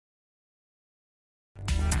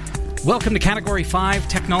Welcome to Category 5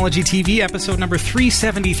 Technology TV, episode number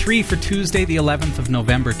 373 for Tuesday, the 11th of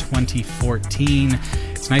November, 2014.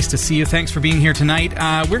 It's nice to see you. Thanks for being here tonight.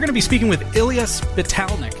 We're going to be speaking with Ilya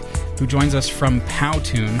Spitalnik, who joins us from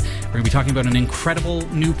PowToon. We're going to be talking about an incredible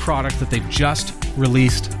new product that they've just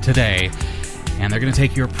released today. And they're going to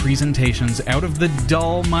take your presentations out of the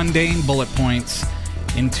dull, mundane bullet points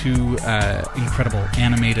into incredible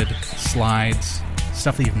animated slides,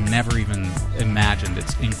 stuff that you've never even imagined.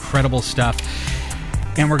 It's incredible stuff.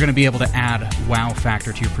 And we're going to be able to add wow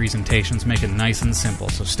factor to your presentations, make it nice and simple.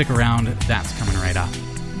 So stick around. That's coming right up.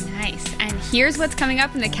 Nice. And here's what's coming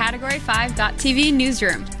up in the Category5.tv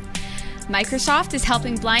newsroom. Microsoft is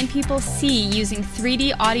helping blind people see using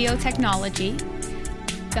 3D audio technology.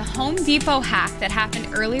 The Home Depot hack that happened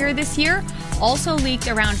earlier this year also leaked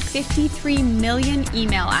around 53 million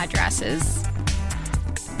email addresses.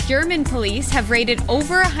 German police have raided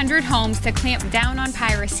over 100 homes to clamp down on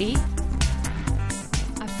piracy.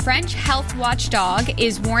 A French health watchdog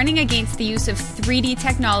is warning against the use of 3D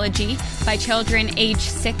technology by children aged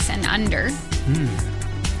 6 and under.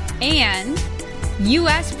 And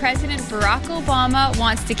U.S. President Barack Obama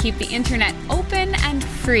wants to keep the internet open and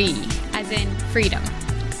free, as in freedom.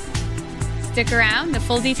 Stick around, the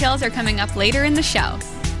full details are coming up later in the show.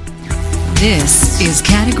 This is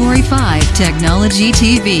Category 5 Technology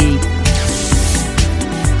TV.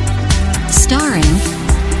 Starring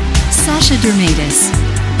Sasha Dermatis,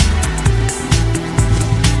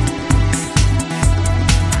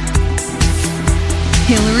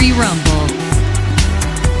 Hillary Rumble,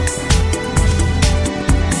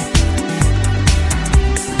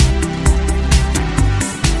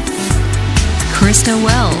 Krista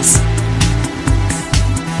Wells,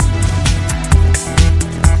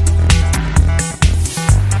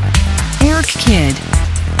 Eric Kidd,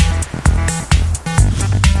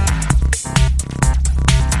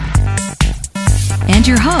 and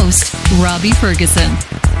your host, Robbie Ferguson.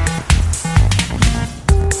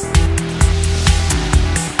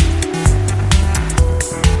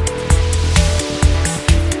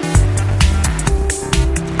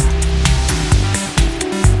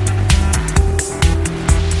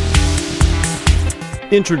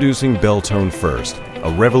 Introducing PowToon First,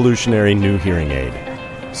 a revolutionary new hearing aid.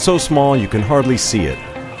 So small you can hardly see it.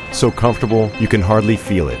 So comfortable you can hardly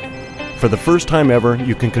feel it. For the first time ever,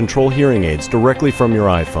 you can control hearing aids directly from your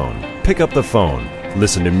iPhone. Pick up the phone,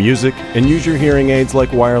 listen to music, and use your hearing aids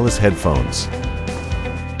like wireless headphones.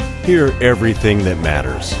 Hear everything that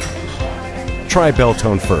matters. Try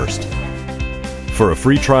PowToon First. For a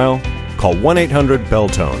free trial, call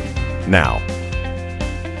 1-800-PowToon now.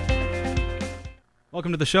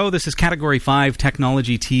 Welcome to the show. This is Category 5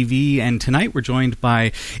 Technology TV, and tonight we're joined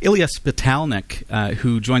by Ilya Spitalnik,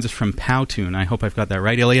 who joins us from PowToon. I hope I've got that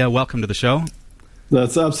right. Ilya, welcome to the show.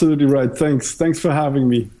 That's absolutely right. Thanks for having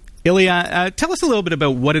me. Ilya, tell us a little bit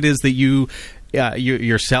about what it is that you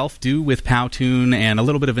yourself do with PowToon, and a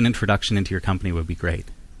little bit of an introduction into your company would be great.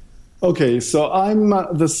 Okay, so I'm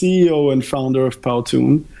the CEO and founder of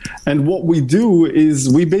PowToon, and what we do is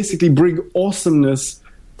we basically bring awesomeness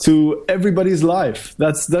to everybody's life.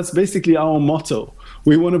 That's basically our motto.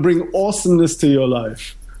 We want to bring awesomeness to your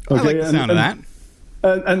life. Okay? I like the sound of that.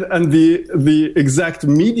 And the exact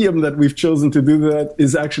medium that we've chosen to do that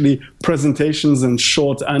is actually presentations and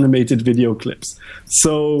short animated video clips.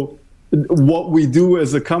 So what we do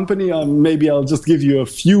as a company, maybe I'll just give you a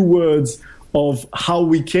few words of how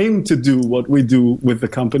we came to do what we do with the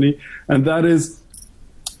company. And that is,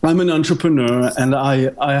 I'm an entrepreneur, and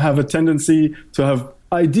I have a tendency to have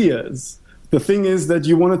ideas. The thing is that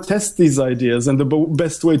you want to test these ideas, and the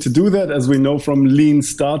best way to do that, as we know from lean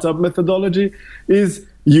startup methodology, is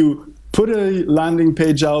you put a landing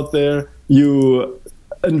page out there, you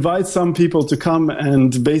invite some people to come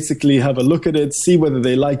and basically have a look at it, see whether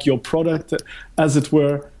they like your product, as it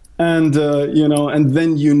were, and and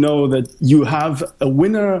then you know that you have a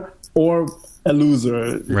winner or a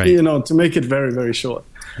loser, right. To make it very, very short.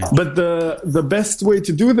 Yeah. But the best way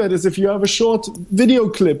to do that is if you have a short video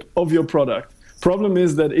clip of your product. Problem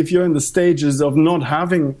is that if you're in the stages of not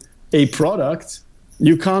having a product,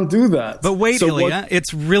 you can't do that. But wait, Ilya,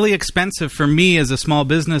 it's really expensive for me as a small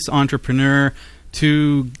business entrepreneur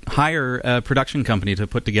to hire a production company to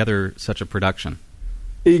put together such a production.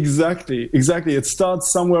 Exactly. It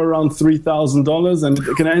starts somewhere around $3,000 and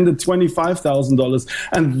it can end at $25,000.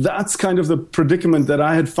 And that's kind of the predicament that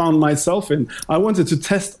I had found myself in. I wanted to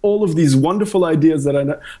test all of these wonderful ideas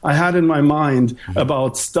that I had in my mind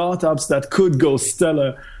about startups that could go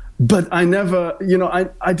stellar. But I never,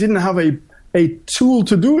 I didn't have a tool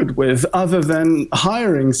to do it with other than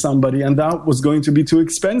hiring somebody, and that was going to be too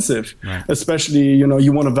expensive. Right. Especially,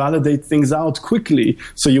 you want to validate things out quickly,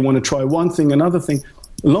 so you want to try one thing, another thing.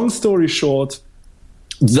 Long story short,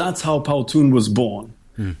 that's how PowToon was born.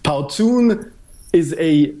 PowToon is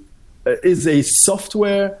a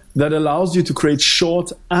software that allows you to create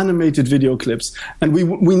short animated video clips, and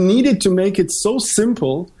we needed to make it so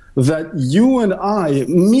simple that you and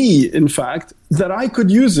me, in fact, that I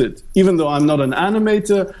could use it, even though I'm not an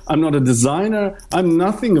animator, I'm not a designer, I'm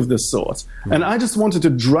nothing of this sort. Right. And I just wanted to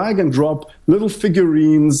drag and drop little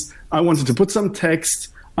figurines. I wanted to put some text.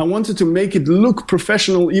 I wanted to make it look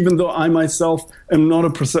professional, even though I myself am not a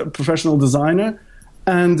professional designer.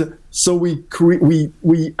 And so we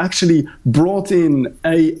actually brought in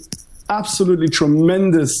a absolutely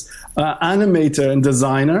tremendous animator and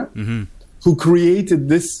designer who created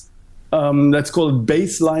this, let's call it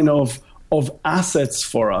baseline of assets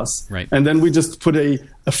for us. Right. And then we just put a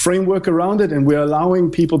framework around it, and we're allowing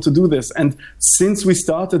people to do this. And since we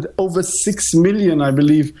started, over 6 million, I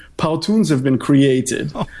believe, PowToons have been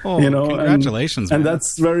created. Congratulations, and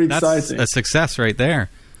that's very exciting. That's a success right there.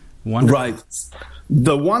 Wonderful. Right.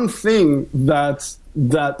 The one thing that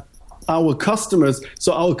our customers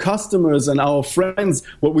and our friends,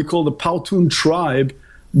 what we call the PowToon tribe,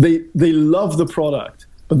 they love the product.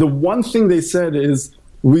 But the one thing they said is,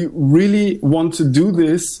 we really want to do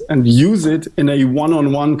this and use it in a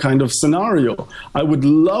one-on-one kind of scenario. I would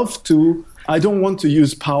love to. I don't want to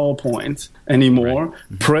use PowerPoint anymore.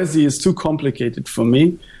 Right. Prezi is too complicated for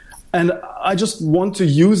me. And I just want to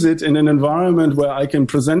use it in an environment where I can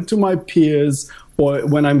present to my peers, or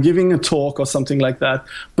when I'm giving a talk or something like that.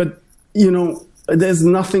 But, there's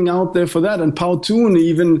nothing out there for that. And PowToon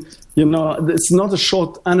even, it's not a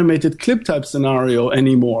short animated clip type scenario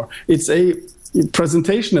anymore. It's a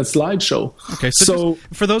presentation, a slideshow. Okay, so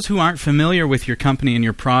for those who aren't familiar with your company and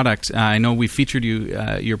your product, I know we featured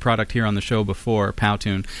your product here on the show before,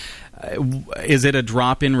 PowToon. Is it a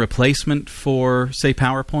drop-in replacement for, say,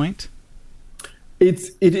 PowerPoint?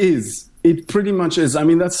 It is. It pretty much is. I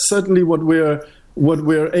mean, that's certainly what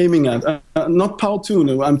we're aiming at. Not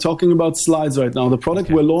PowToon. I'm talking about slides right now. The product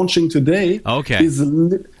we're launching today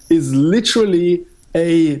is literally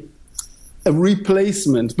a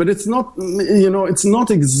replacement, but it's not. It's not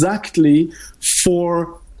exactly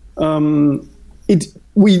for it.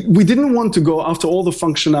 We didn't want to go after all the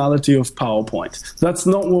functionality of PowerPoint. That's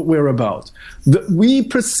not what we're about. We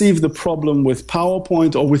perceive the problem with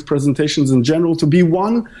PowerPoint or with presentations in general to be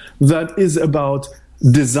one that is about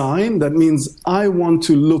design. That means I want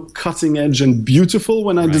to look cutting edge and beautiful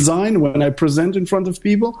when I design, when I present in front of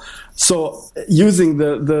people. So using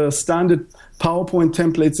the standard PowerPoint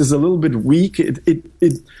templates is a little bit weak. It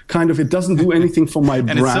doesn't do anything for my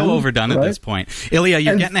brand. And it's so overdone at this point. Ilya,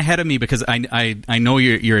 you're getting ahead of me because I know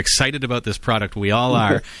you're excited about this product. We all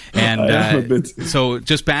are. And I am a bit. So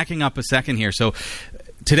just backing up a second here. So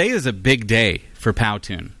today is a big day for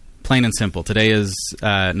PowToon, plain and simple. Today is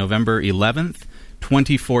November 11th.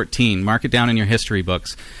 2014. Mark it down in your history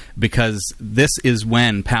books, because this is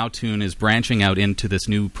when PowToon is branching out into this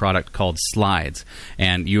new product called Slides.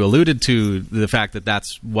 And you alluded to the fact that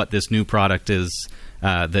that's what this new product is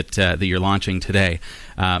that you're launching today.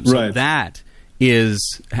 So that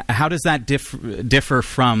is, how does that differ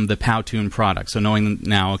from the PowToon product? So knowing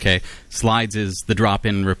now, Slides is the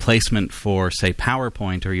drop-in replacement for, say,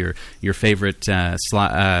 PowerPoint or your favorite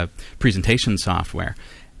presentation software.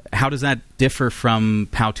 How does that differ from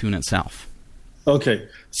PowToon itself? Okay,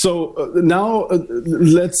 so now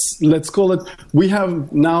let's call it. We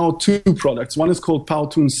have now two products. One is called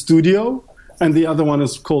PowToon Studio, and the other one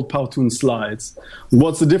is called PowToon Slides.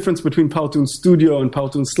 What's the difference between PowToon Studio and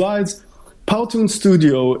PowToon Slides? PowToon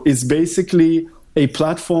Studio is basically a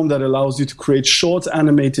platform that allows you to create short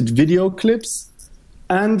animated video clips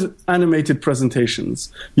and animated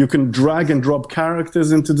presentations. You can drag and drop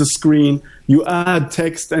characters into the screen, you add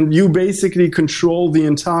text, and you basically control the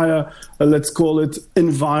entire, let's call it,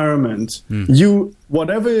 environment.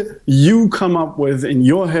 Whatever you come up with in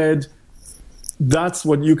your head, that's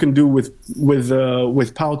what you can do with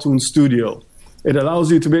PowToon Studio. It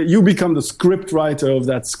allows you to you become the script writer of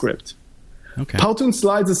that script. Okay. PowToon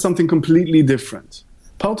Slides is something completely different.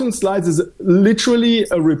 PowToon Slides is literally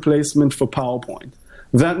a replacement for PowerPoint.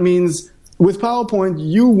 That means with PowerPoint,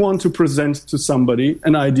 you want to present to somebody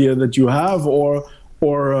an idea that you have or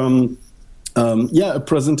a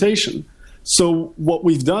presentation. So what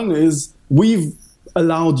we've done is we've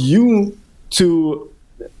allowed you to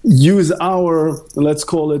use our, let's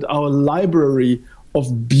call it, our library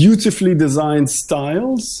of beautifully designed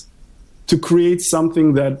styles to create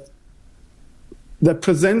something that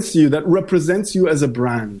presents you, that represents you as a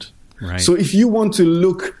brand. Right. So if you want to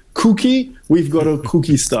look kooky, we've got a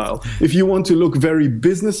kooky style. If you want to look very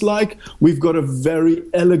businesslike, we've got a very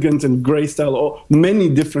elegant and grey style, or many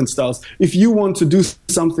different styles. If you want to do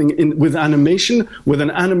something with animation, with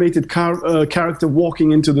an animated character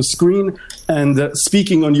walking into the screen and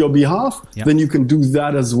speaking on your behalf, then you can do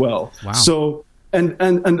that as well. Wow. So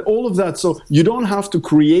and all of that. So you don't have to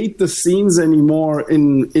create the scenes anymore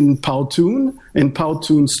in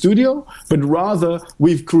PowToon Studio, but rather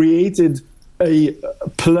we've created a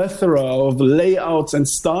plethora of layouts and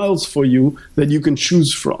styles for you that you can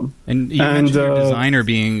choose from. And you mentioned your designer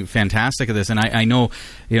being fantastic at this, and I know,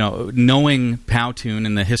 knowing PowToon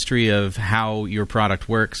and the history of how your product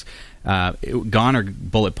works, gone are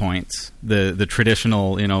bullet points, the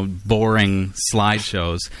traditional, boring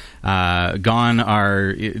slideshows. Gone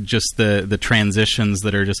are just the transitions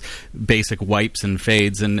that are just basic wipes and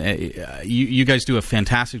fades, and you guys do a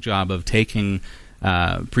fantastic job of taking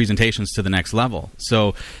presentations to the next level.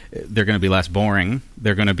 So they're going to be less boring.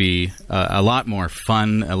 They're going to be a lot more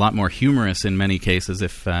fun, a lot more humorous in many cases,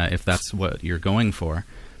 if that's what you're going for.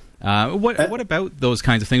 What about those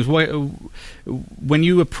kinds of things? When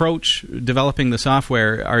you approach developing the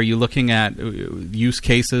software, are you looking at use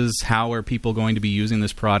cases? How are people going to be using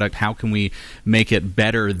this product? How can we make it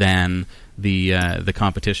better than the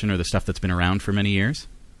competition or the stuff that's been around for many years?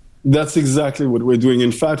 That's exactly what we're doing.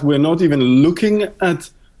 In fact, we're not even looking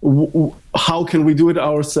at how can we do it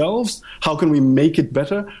ourselves? How can we make it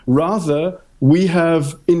better? Rather, we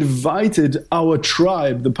have invited our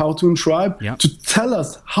tribe, the PowToon tribe, to tell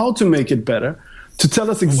us how to make it better, to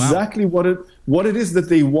tell us exactly what it is that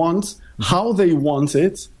they want, how they want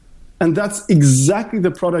it, and that's exactly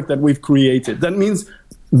the product that we've created. That means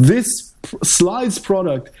this slides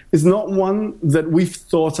product is not one that we've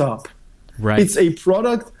thought up. Right. It's a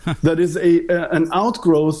product that is an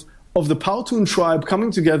outgrowth of the PowToon tribe coming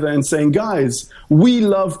together and saying, guys, we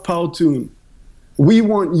love PowToon. We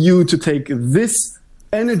want you to take this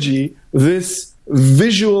energy, this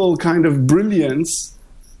visual kind of brilliance,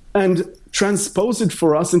 and transpose it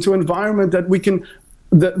for us into an environment that we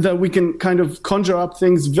can kind of conjure up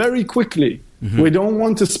things very quickly. Mm-hmm. We don't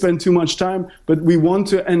want to spend too much time, but we want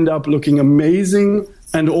to end up looking amazing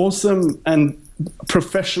and awesome and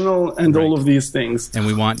professional and all of these things. And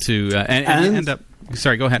we want to and end up...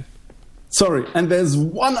 Sorry, go ahead. Sorry. And there's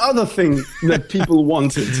one other thing that people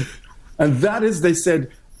wanted. And that is, they said,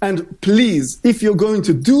 and please, if you're going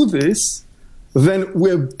to do this, then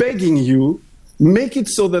we're begging you, make it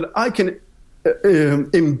so that I can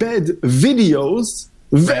embed videos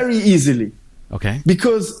very easily. Okay.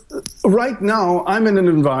 Because right now I'm in an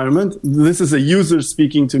environment, this is a user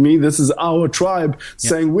speaking to me, this is our tribe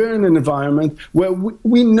saying we're in an environment where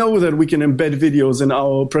we know that we can embed videos in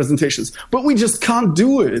our presentations, but we just can't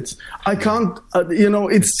do it. I can't,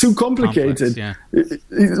 it's too complicated. Complex,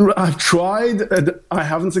 I've tried, and I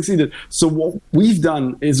haven't succeeded. So what we've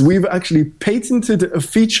done is we've actually patented a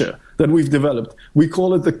feature that we've developed. We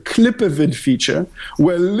call it the Clip-A-Vid feature,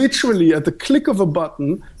 where literally at the click of a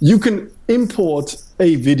button, you can import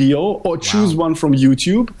a video or choose one from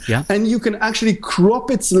YouTube, and you can actually crop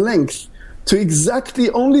its length to exactly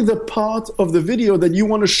only the part of the video that you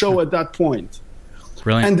want to show at that point.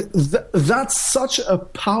 Brilliant. And that's such a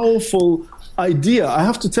powerful idea. I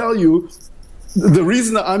have to tell you, the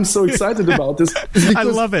reason that I'm so excited about this is because... I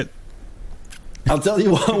love it. I'll tell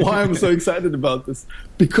you why I'm so excited about this.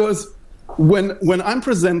 Because when I'm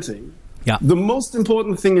presenting, the most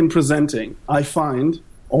important thing in presenting, I find,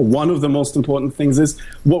 or one of the most important things, is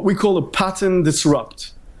what we call a pattern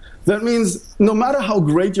disrupt. That means no matter how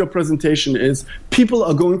great your presentation is, people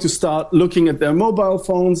are going to start looking at their mobile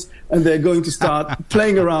phones and they're going to start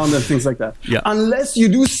playing around and things like that. Unless you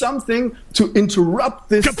do something to interrupt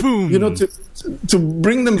this, to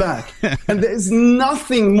bring them back. And there's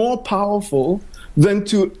nothing more powerful than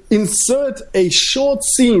to insert a short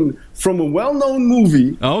scene from a well-known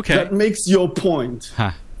movie that makes your point.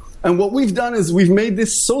 And what we've done is we've made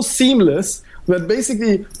this so seamless that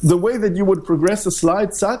basically the way that you would progress a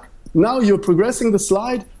slide, now you're progressing the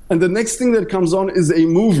slide, and the next thing that comes on is a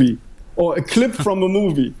movie or a clip from a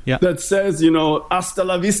movie that says, hasta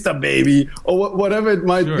la vista, baby, or whatever it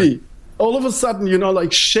might be. All of a sudden,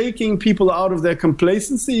 like shaking people out of their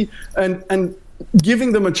complacency and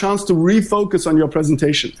giving them a chance to refocus on your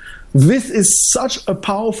presentation. This is such a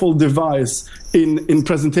powerful device in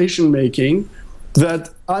presentation making that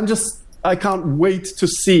I can't wait to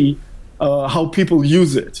see how people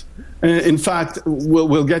use it. In fact,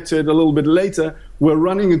 we'll get to it a little bit later. We're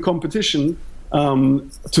running a competition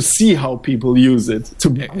to see how people use it. To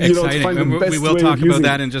find the best we will way talk of about using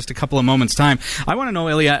that it. in just a couple of moments' time. I want to know,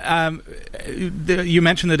 Ilya, you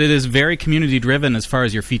mentioned that it is very community-driven as far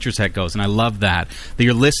as your feature set goes, and I love that. That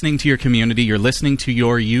you're listening to your community, you're listening to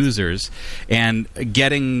your users, and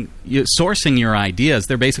sourcing your ideas.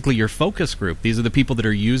 They're basically your focus group. These are the people that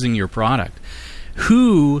are using your product.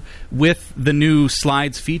 Who, with the new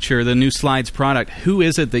Slides feature, the new Slides product, who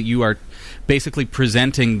is it that you are basically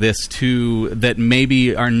presenting this to that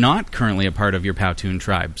maybe are not currently a part of your PowToon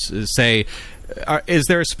tribes? Say, is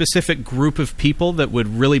there a specific group of people that would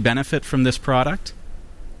really benefit from this product?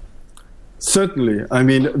 Certainly. I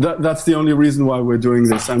mean, that's the only reason why we're doing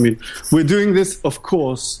this. I mean, we're doing this, of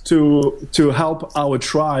course, to help our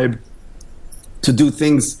tribe to do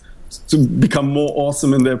things to become more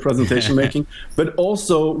awesome in their presentation making. But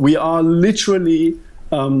also, we are literally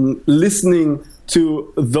listening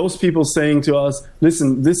to those people saying to us,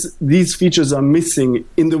 listen, these features are missing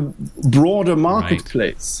in the broader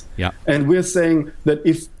marketplace. Right. Yeah. And we're saying that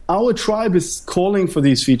if our tribe is calling for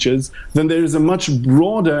these features, then there is a much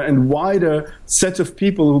broader and wider set of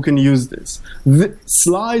people who can use this. The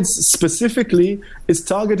Slides specifically is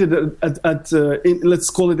targeted at let's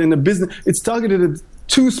call it in a business, it's targeted at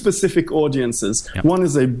two specific audiences. Yep. One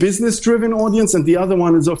is a business-driven audience, and the other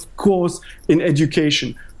one is, of course, in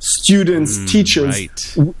education. Students, teachers, right.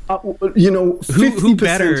 50% who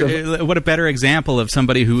better? What a better example of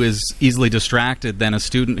somebody who is easily distracted than a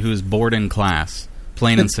student who is bored in class.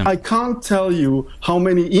 Plain and simple. I can't tell you how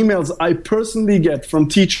many emails I personally get from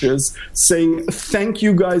teachers saying, thank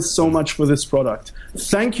you guys so much for this product.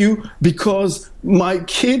 Thank you, because my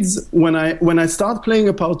kids, when I start playing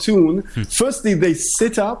a PowToon, firstly, they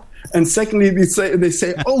sit up, and secondly, they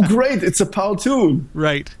say, oh, great, it's a PowToon.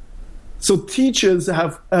 Right. So teachers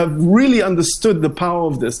have really understood the power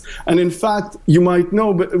of this. And in fact, you might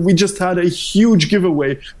know, but we just had a huge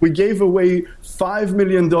giveaway. We gave away $5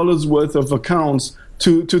 million worth of accounts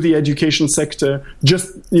to the education sector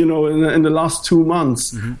just, in the last 2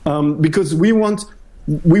 months, because we want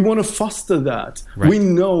to foster that. Right. We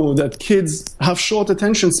know that kids have short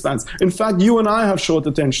attention spans. In fact, you and I have short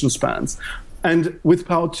attention spans. And with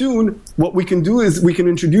PowToon, what we can do is we can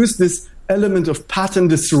introduce this element of pattern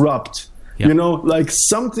disrupt. Yep. Like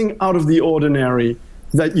something out of the ordinary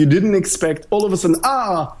that you didn't expect. All of a sudden,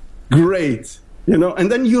 great.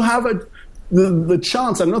 And then you have the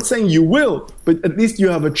chance. I'm not saying you will, but at least you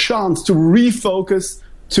have a chance to refocus,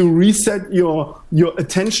 to reset your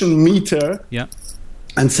attention meter. Yeah.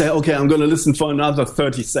 And say, okay, I'm going to listen for another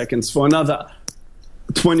 30 seconds, for another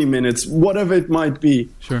 20 minutes, whatever it might be.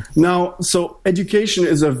 Sure. Now, so education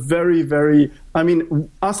is a very, very,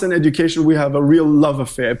 us in education, we have a real love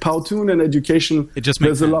affair. PowToon and education,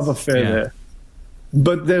 there's a love affair there.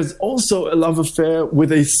 But there's also a love affair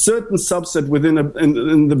with a certain subset within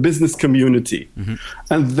in the business community. Mm-hmm.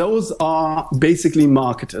 And those are basically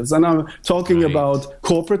marketers. And I'm talking about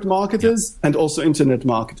corporate marketers and also internet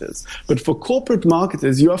marketers. But for corporate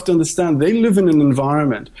marketers, you have to understand they live in an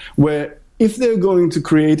environment where if they're going to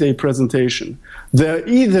create a presentation, they're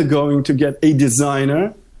either going to get a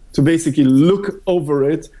designer to basically look over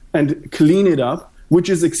it and clean it up, which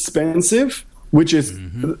is expensive, which is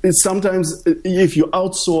sometimes if you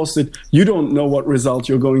outsource it, you don't know what result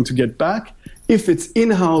you're going to get back. If it's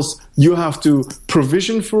in-house, you have to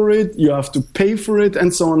provision for it, you have to pay for it,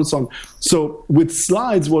 and so on and so on. So with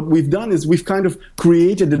Slides, what we've done is we've kind of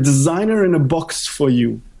created a designer in a box for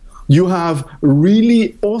you. You have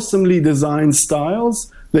really awesomely designed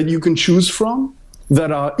styles that you can choose from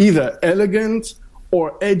that are either elegant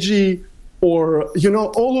or edgy, or,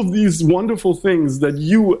 all of these wonderful things that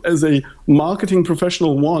you as a marketing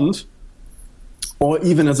professional want, or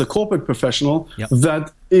even as a corporate professional,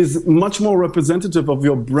 that is much more representative of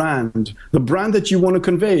your brand, the brand that you want to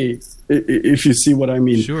convey, if you see what I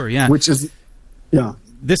mean. Sure, yeah. Which is,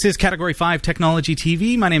 This is Category 5 Technology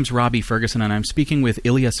TV. My name's Robbie Ferguson, and I'm speaking with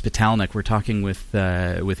Ilya Spitalnik. We're talking with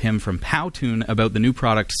him from PowToon about the new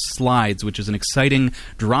product Slides, which is an exciting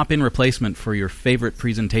drop-in replacement for your favorite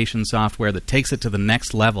presentation software that takes it to the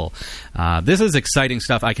next level. This is exciting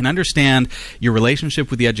stuff. I can understand your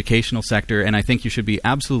relationship with the educational sector, and I think you should be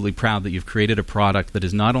absolutely proud that you've created a product that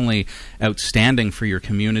is not only outstanding for your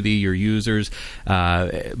community, your users,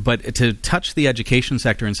 but to touch the education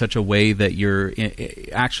sector in such a way that you're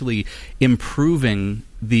actually improving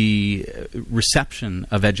the reception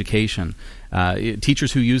of education.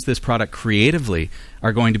 Teachers who use this product creatively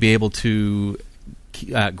are going to be able to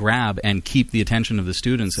grab and keep the attention of the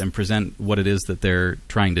students and present what it is that they're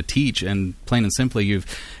trying to teach. And plain and simply, you've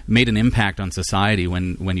made an impact on society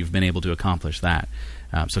when you've been able to accomplish that.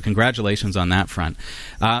 So congratulations on that front.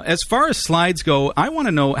 As far as slides go, I want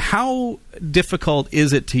to know, how difficult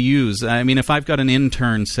is it to use? I mean, if I've got an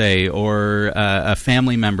intern, say, or a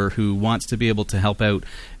family member who wants to be able to help out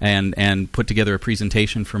and put together a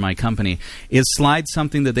presentation for my company, is slides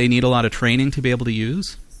something that they need a lot of training to be able to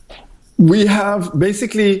use? We have,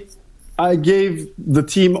 basically, I gave the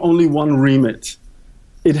team only one remit.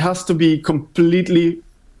 It has to be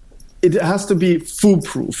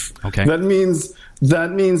foolproof. Okay. That means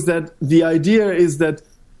that the idea is that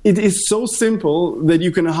it is so simple that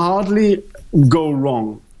you can hardly go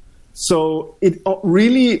wrong. So it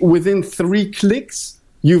really, within 3 clicks,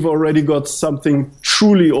 you've already got something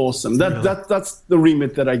truly awesome. That's the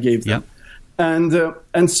remit that I gave them. Yep.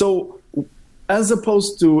 And so, as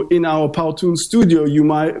opposed to in our PowToon studio,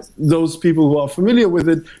 those people who are familiar with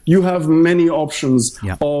it, you have many options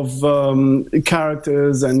of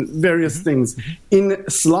characters and various things. In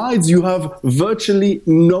slides, you have virtually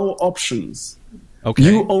no options. Okay.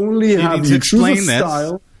 You only have, you choose a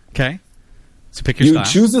style. Okay. So pick your style. You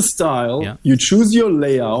choose a style, you choose your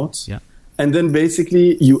layout, and then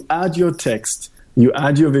basically you add your text, you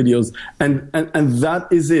add your videos, and that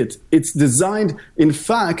is it. It's designed, in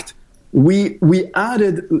fact, we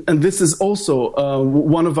added, and this is also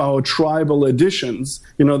one of our tribal editions,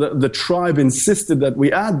 the tribe insisted that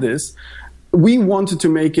we add this. We wanted to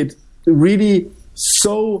make it really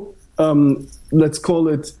so, let's call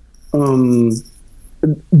it,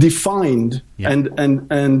 defined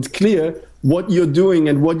and clear what you're doing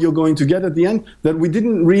and what you're going to get at the end, that we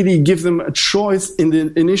didn't really give them a choice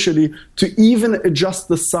initially to even adjust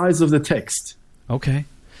the size of the text. Okay.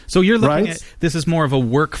 So you're looking at, this is more of a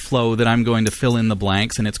workflow that I'm going to fill in the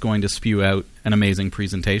blanks and it's going to spew out an amazing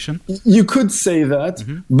presentation? You could say that,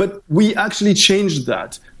 but we actually changed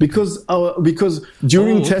that because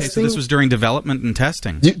during testing... So this was during development and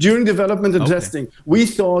testing. During development and testing, we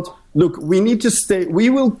thought, look, we need to stay... We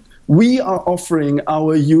are offering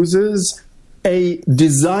our users a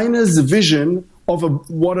designer's vision of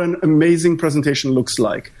what an amazing presentation looks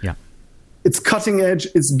like. Yeah. It's cutting edge.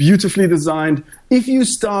 It's beautifully designed. If you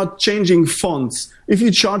start changing fonts, if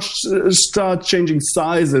you start changing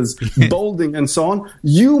sizes, bolding, and so on,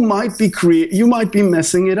 you might be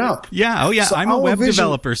messing it up. Yeah. Oh, yeah. So I'm a web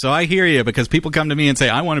developer, so I hear you, because people come to me and say,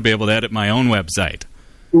 I want to be able to edit my own website.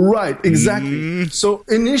 Right. Exactly. So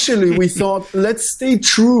initially, we thought, let's stay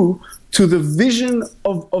true to the vision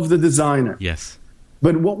of the designer. Yes.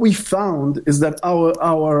 But what we found is that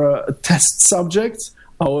our test subjects,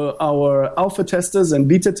 our alpha testers and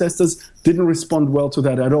beta testers didn't respond well to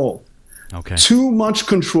that at all. Okay. Too much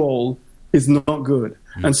control is not good.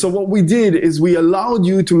 And so what we did is we allowed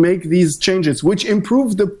you to make these changes, which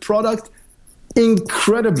improved the product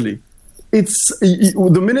incredibly. It's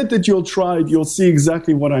the minute that you'll try it, you'll see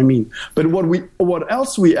exactly what I mean. But what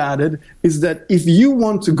else we added is that if you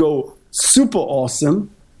want to go super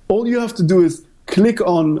awesome, all you have to do is click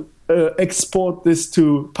on export this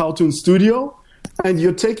to PowToon Studio, and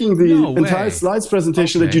you're taking the entire slides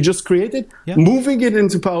presentation that you just created, moving it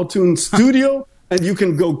into PowToon Studio, and you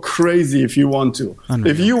can go crazy if you want to.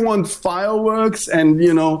 Unreal. If you want fireworks and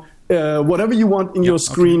whatever you want in your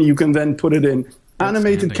screen, you can then put it in.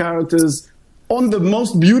 Animated characters on the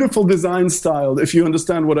most beautiful design style, if you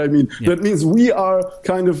understand what I mean. That means we are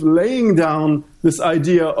kind of laying down this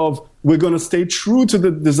idea of we're going to stay true to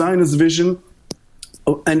the designer's vision,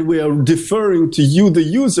 and we are deferring to you, the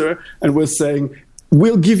user, and we're saying,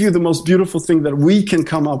 we'll give you the most beautiful thing that we can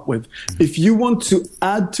come up with. If you want to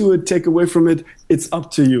add to it, take away from it, it's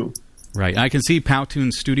up to you. Right. I can see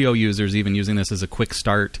PowToon Studio users even using this as a quick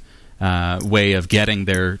start way of getting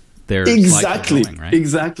their exactly going, right?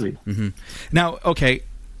 Exactly. Now, okay,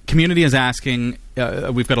 community is asking,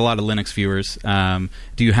 we've got a lot of Linux viewers,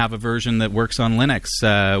 do you have a version that works on Linux?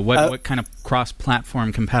 What kind of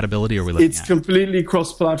cross-platform compatibility are we looking at? It's completely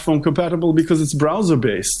cross-platform compatible because it's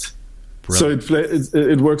browser-based. Brilliant. So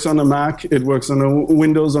it works on a Mac, it works on a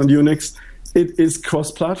Windows, on Unix. It is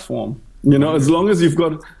cross-platform. As long as you've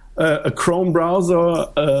got a Chrome browser,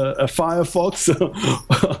 a Firefox,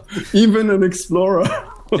 even an Explorer.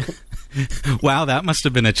 Wow, that must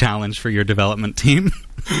have been a challenge for your development team.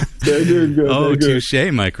 They're doing good. Oh, touché,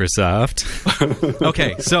 Microsoft.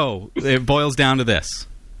 Okay, so it boils down to this.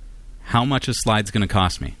 How much is Slides going to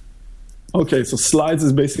cost me? Okay, so Slides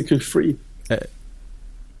is basically free.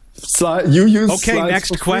 You use Okay, Slides next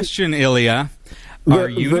for free. question, Ilya. Are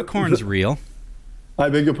unicorns real? I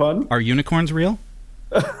beg your pardon? Are unicorns real?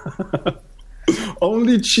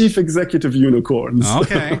 Only chief executive unicorns.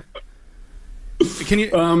 Okay. Can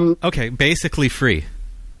you? Okay, basically free.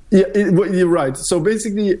 Yeah, you're right. So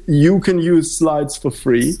basically, you can use slides for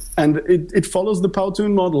free, and it follows the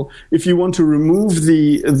PowToon model. If you want to remove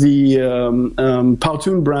the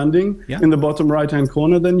PowToon branding in the bottom right-hand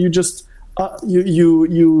corner, then you just opt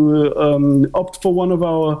for one of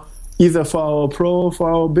our, either for our Pro or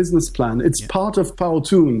for our business plan. It's part of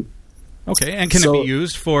PowToon. Okay, and can it be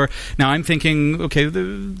used for? Now I'm thinking, okay,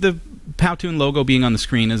 the PowToon logo being on the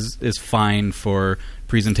screen is fine for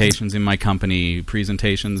presentations in my company,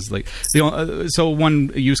 presentations like so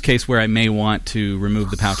one use case where I may want to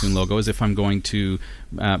remove the PowToon logo is if I'm going to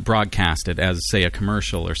broadcast it as, say, a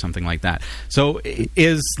commercial or something like that. So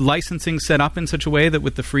is licensing set up in such a way that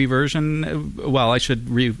with the free version, well, I should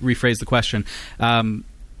rephrase the question,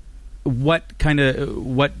 what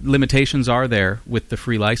limitations are there with the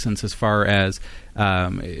free license as far as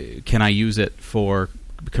can I use it for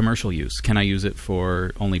commercial use? Can I use it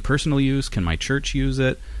for only personal use? Can my church use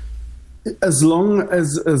it? As long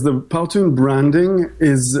as the PowToon branding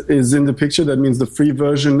is in the picture, that means the free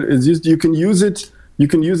version is used. You can use it. You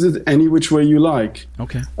can use it any which way you like.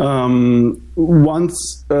 Okay. Because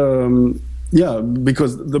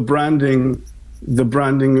the branding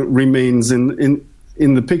remains in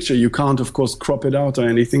the picture. You can't, of course, crop it out or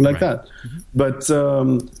anything like that. Mm-hmm. But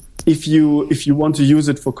if you want to use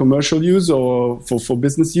it for commercial use or for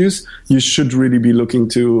business use, you should really be looking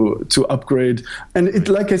to upgrade. And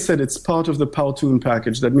like I said, it's part of the PowToon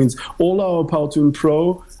package. That means all our PowToon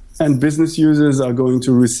Pro and business users are going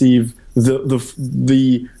to receive the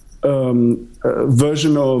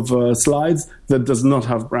version of slides that does not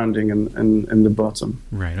have branding in the bottom.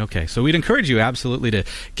 Right, okay. So we'd encourage you absolutely to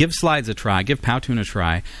give slides a try, give PowToon a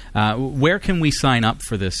try. Where can we sign up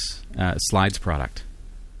for this slides product?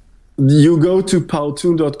 You go to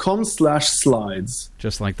powtoon.com/slides.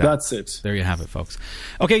 Just like that. That's it. There you have it, folks.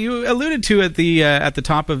 Okay, you alluded to at the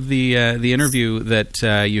top of the interview that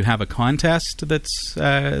you have a contest that's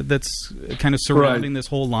kind of surrounding this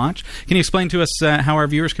whole launch. Can you explain to us how our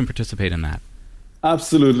viewers can participate in that?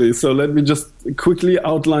 Absolutely. So let me just quickly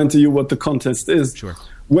outline to you what the contest is. Sure.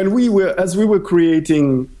 As we were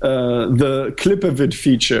creating the Clip-A-Vid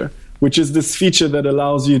feature, which is this feature that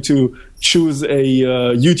allows you to choose a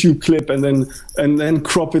YouTube clip and then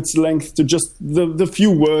crop its length to just the few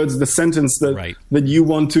words, the sentence that you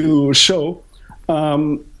want to show.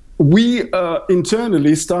 We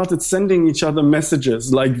internally started sending each other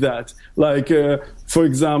messages like that. Like, for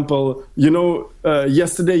example,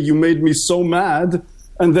 yesterday you made me so mad,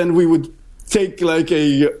 and then we would take like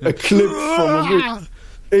a clip from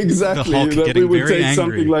exactly, that we would take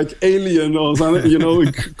something like Alien or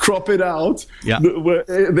something, crop it out, where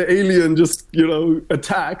the alien just,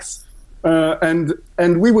 attacks, and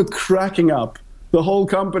we were cracking up. The whole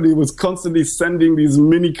company was constantly sending these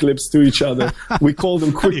mini clips to each other. We call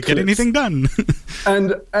them quick clips. How do you get anything done?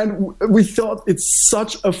 and we thought it's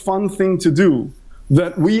such a fun thing to do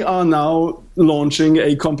that we are now launching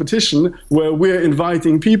a competition where we're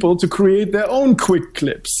inviting people to create their own quick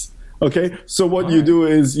clips. Okay, so what you do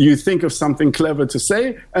is you think of something clever to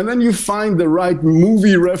say, and then you find the right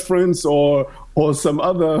movie reference or some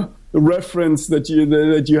other reference that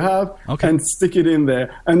you have, and stick it in there,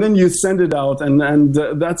 and then you send it out, and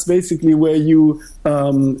that's basically where you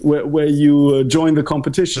join the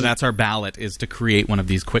competition. So that's our ballot, is to create one of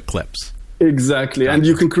these quick clips. Exactly, and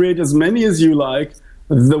you can create as many as you like.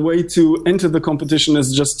 The way to enter the competition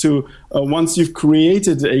is just to once you've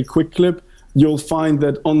created a quick clip, you'll find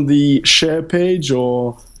that on the share page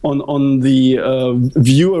or on the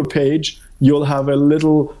viewer page, you'll have a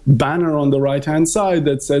little banner on the right-hand side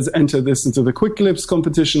that says, enter this into the Quick Clips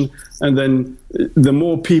competition. And then the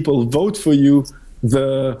more people vote for you,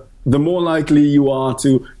 the more likely you are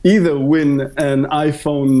to either win an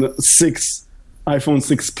iPhone 6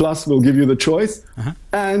 Plus will give you the choice,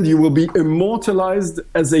 and you will be immortalized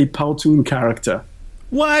as a PowToon character.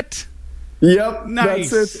 What? Yep, nice.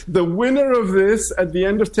 That's it. The winner of this at the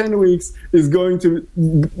end of 10 weeks is going to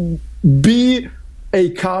be a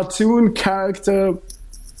cartoon character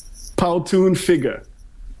PowToon figure.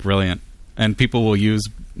 Brilliant. And people will use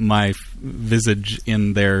my visage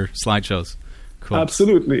in their slideshows. Cool.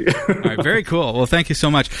 Absolutely. All right, very cool. Well, thank you so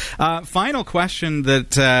much. Final question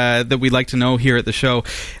that we'd like to know here at the show.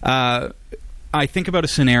 I think about a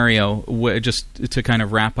scenario, just to kind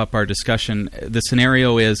of wrap up our discussion. The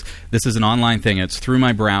scenario is, this is an online thing. It's through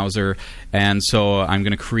my browser, and so I'm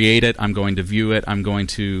going to create it. I'm going to view it. I'm going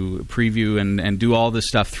to preview and do all this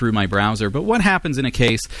stuff through my browser. But what happens in a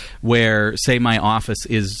case where, say, my office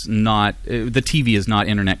is not, the TV is not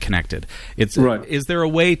internet connected? Is there a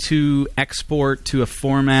way to export to a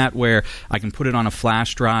format where I can put it on a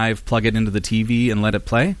flash drive, plug it into the TV, and let it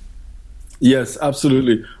play? Yes,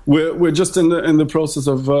 absolutely. We're just in the process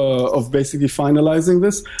of basically finalizing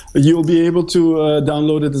this. You'll be able to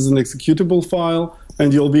download it as an executable file,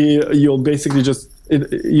 and you'll basically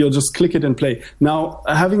you'll just click it and play. Now,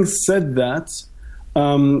 having said that,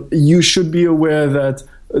 you should be aware that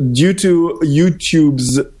due to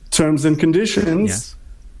YouTube's terms and conditions, Yes.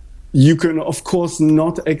 you can of course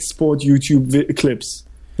not export YouTube clips.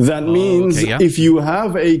 That means okay, yeah. if you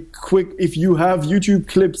have YouTube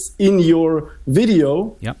clips in your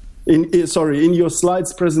video, Yep. in your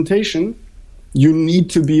slides presentation, you need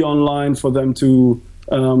to be online for them to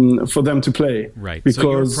play. Right.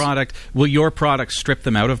 Because so will your product strip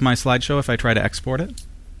them out of my slideshow if I try to export it?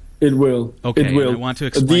 it will. Okay, It will. and I want to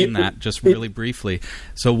explain that just really briefly.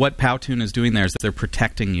 So what PowToon is doing there is that they're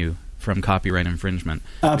protecting you from copyright infringement.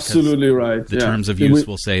 Absolutely right. The terms of use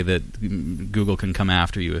will say that Google can come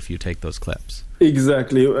after you if you take those clips.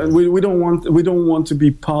 Exactly, and we don't want to be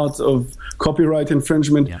part of copyright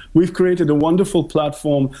infringement. Yeah. We've created a wonderful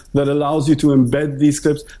platform that allows you to embed these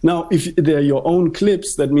clips. Now, if they're your own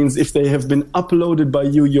clips, that means if they have been uploaded by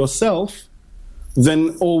you yourself,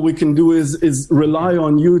 then all we can do is rely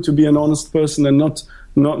on you to be an honest person and not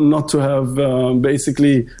to have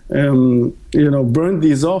burned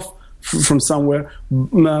these off from somewhere.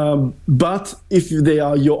 But if they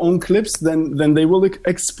are your own clips, then they will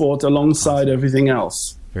export alongside everything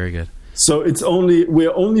else. Very good. So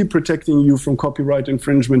we're only protecting you from copyright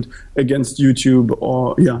infringement against YouTube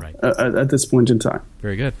at this point in time.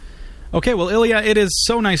 Very good. Okay, well, Ilya, it is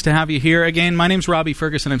so nice to have you here again. My name's Robbie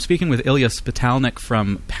Ferguson. I'm speaking with Ilya Spitalnik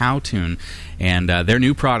from PowToon, and their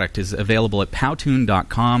new product is available at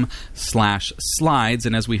powtoon.com/slides,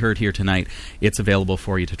 and as we heard here tonight, it's available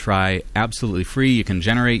for you to try absolutely free. You can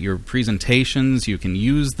generate your presentations, you can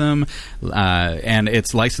use them, and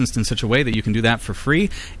it's licensed in such a way that you can do that for free.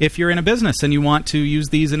 If you're in a business and you want to use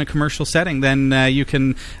these in a commercial setting, then you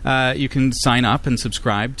can sign up and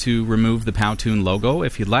subscribe to remove the PowToon logo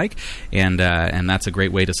if you'd like. And that's a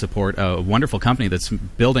great way to support a wonderful company that's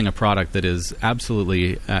building a product that is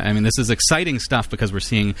absolutely... this is exciting stuff because we're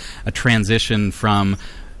seeing a transition from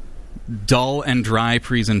dull and dry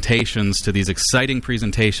presentations to these exciting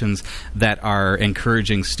presentations that are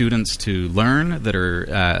encouraging students to learn, that are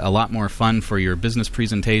a lot more fun for your business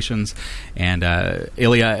presentations. And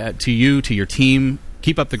Ilya, to you, to your team,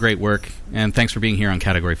 keep up the great work, and thanks for being here on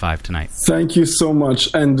Category 5 tonight. Thank you so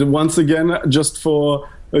much. And once again, just for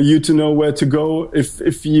you to know where to go,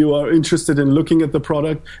 if you are interested in looking at the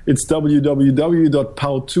product, it's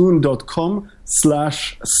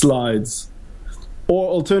www.powtoon.com/slides. Or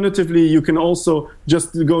alternatively, you can also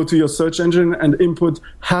just go to your search engine and input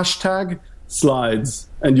 #slides,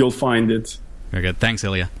 and you'll find it. Very good. Thanks,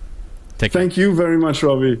 Ilya. Take care. Thank you very much,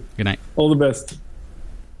 Robbie. Good night. All the best.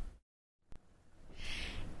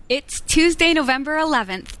 It's Tuesday, November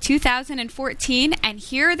 11th, 2014, and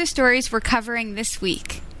here are the stories we're covering this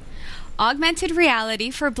week. Augmented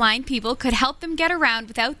reality for blind people could help them get around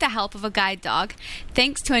without the help of a guide dog,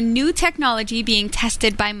 thanks to a new technology being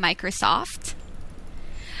tested by Microsoft.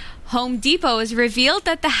 Home Depot has revealed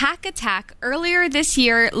that the hack attack earlier this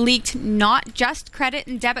year leaked not just credit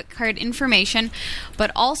and debit card information,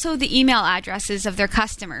 but also the email addresses of their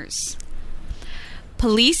customers.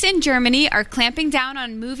 Police in Germany are clamping down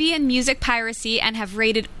on movie and music piracy and have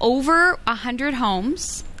raided over 100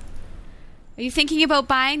 homes. Are you thinking about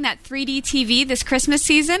buying that 3D TV this Christmas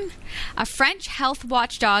season? A French health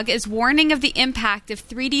watchdog is warning of the impact of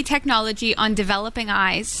 3D technology on developing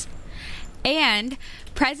eyes. And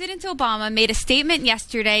President Obama made a statement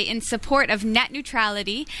yesterday in support of net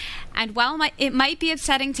neutrality, and while it might be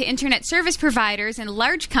upsetting to internet service providers and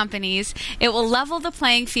large companies, it will level the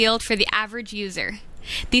playing field for the average user.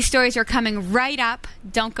 These stories are coming right up.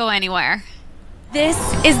 Don't go anywhere. This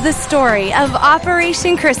is the story of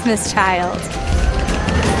Operation Christmas Child.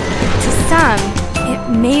 To some, it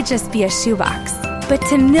may just be a shoebox, but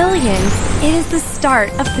to millions, it is the start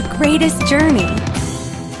of the greatest journey.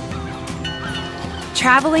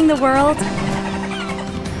 Traveling the world,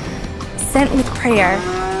 sent with prayer.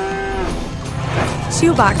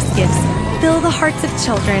 Shoebox gifts fill the hearts of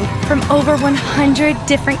children from over 100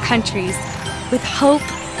 different countries with hope,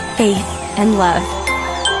 faith, and love.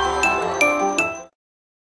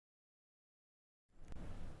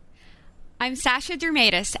 I'm Sasha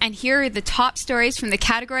Dermatis, and here are the top stories from the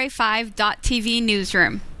Category5.tv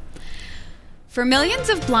newsroom. For millions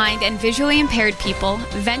of blind and visually impaired people,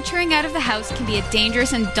 venturing out of the house can be a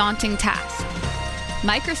dangerous and daunting task.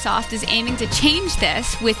 Microsoft is aiming to change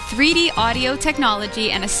this with 3D audio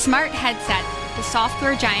technology and a smart headset the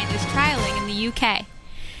software giant is trialing in the UK.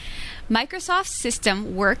 Microsoft's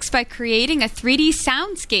system works by creating a 3D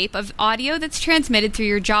soundscape of audio that's transmitted through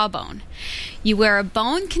your jawbone. You wear a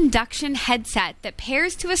bone conduction headset that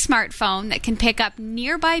pairs to a smartphone that can pick up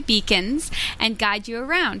nearby beacons and guide you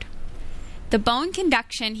around. The bone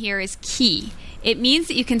conduction here is key. It means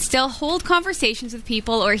that you can still hold conversations with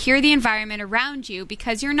people or hear the environment around you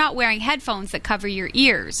because you're not wearing headphones that cover your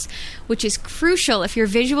ears, which is crucial if you're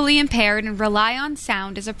visually impaired and rely on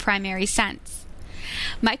sound as a primary sense.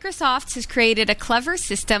 Microsoft has created a clever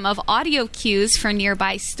system of audio cues for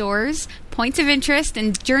nearby stores, points of interest,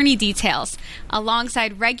 and journey details,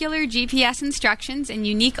 alongside regular GPS instructions and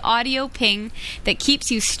unique audio ping that keeps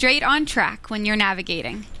you straight on track when you're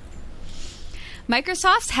navigating.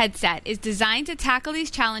 Microsoft's headset is designed to tackle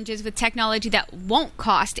these challenges with technology that won't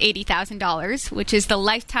cost $80,000, which is the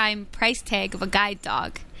lifetime price tag of a guide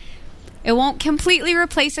dog. It won't completely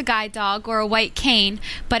replace a guide dog or a white cane,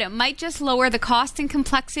 but it might just lower the cost and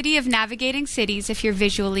complexity of navigating cities if you're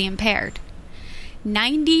visually impaired.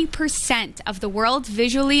 90% of the world's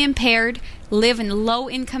visually impaired live in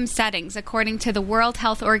low-income settings, according to the World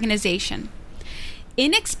Health Organization.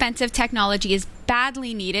 Inexpensive technology is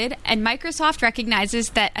badly needed, and Microsoft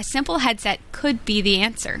recognizes that a simple headset could be the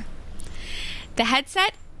answer. The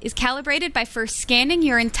headset is calibrated by first scanning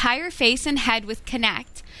your entire face and head with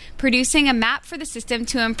Kinect, producing a map for the system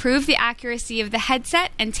to improve the accuracy of the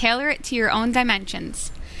headset and tailor it to your own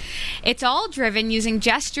dimensions. It's all driven using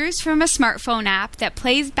gestures from a smartphone app that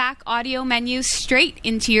plays back audio menus straight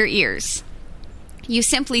into your ears. You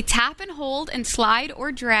simply tap and hold and slide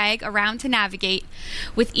or drag around to navigate,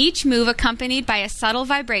 with each move accompanied by a subtle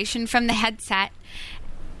vibration from the headset,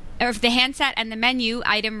 or the handset, and the menu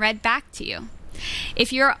item read back to you.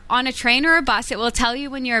 If you're on a train or a bus, it will tell you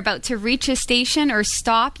when you're about to reach a station or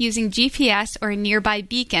stop using GPS or nearby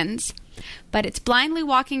beacons, but it's blindly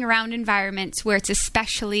walking around environments where it's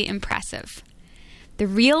especially impressive. The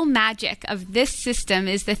real magic of this system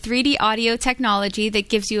is the 3D audio technology that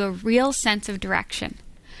gives you a real sense of direction.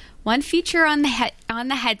 One feature on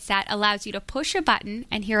the headset allows you to push a button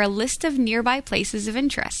and hear a list of nearby places of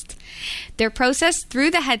interest. They're processed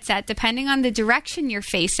through the headset depending on the direction you're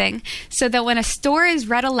facing, so that when a store is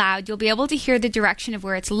read aloud, you'll be able to hear the direction of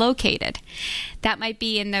where it's located. That might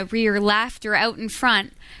be in the rear left or out in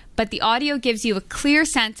front, but the audio gives you a clear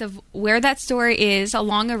sense of where that store is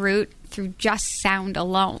along a route through just sound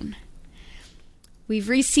alone. We've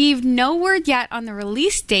received no word yet on the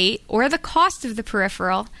release date or the cost of the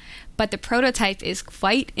peripheral, but the prototype is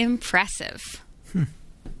quite impressive.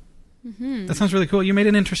 Mm-hmm. That sounds really cool. You made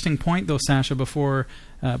an interesting point, though, Sasha, before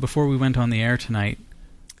we went on the air tonight.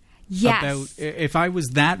 Yes. About if I was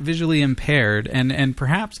that visually impaired, and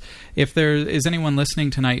perhaps if there is anyone listening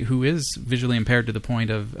tonight who is visually impaired to the point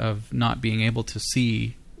of not being able to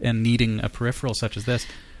see and needing a peripheral such as this.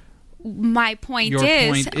 My point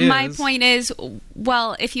is,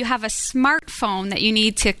 well, if you have a smartphone that you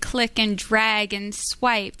need to click and drag and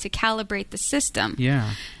swipe to calibrate the system,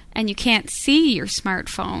 yeah, and you can't see your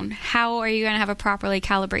smartphone, how are you going to have a properly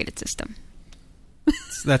calibrated system?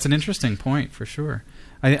 That's an interesting point for sure.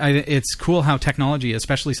 It's cool how technology,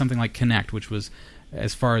 especially something like Kinect, which was,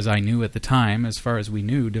 as far as I knew at the time, as far as we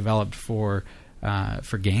knew, developed for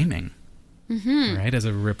gaming. Mm-hmm. Right, as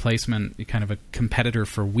a replacement, kind of a competitor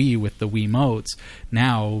for Wii with the Wiimotes.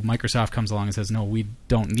 Now Microsoft comes along and says, no, we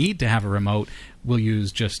don't need to have a remote. We'll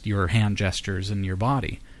use just your hand gestures and your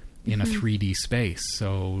body in a 3D space.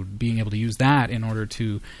 So being able to use that in order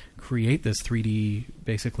to create this 3D,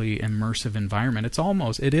 basically immersive environment,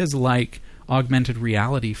 it is like augmented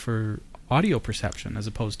reality for audio perception as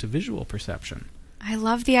opposed to visual perception. I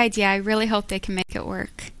love the idea. I really hope they can make it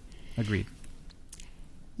work. Agreed.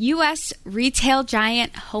 U.S. retail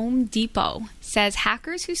giant Home Depot says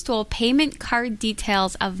hackers who stole payment card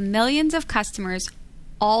details of millions of customers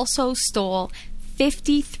also stole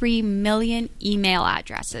 53 million email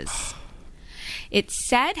addresses. It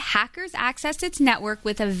said hackers accessed its network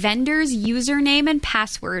with a vendor's username and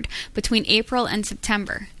password between April and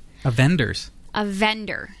September. A vendor.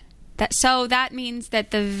 So that means that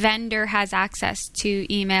the vendor has access to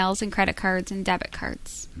emails and credit cards and debit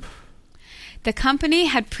cards. The company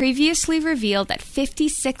had previously revealed that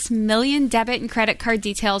 56 million debit and credit card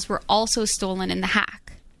details were also stolen in the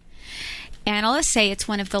hack. Analysts say it's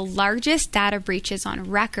one of the largest data breaches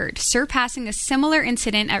on record, surpassing a similar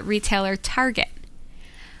incident at retailer Target.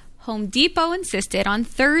 Home Depot insisted on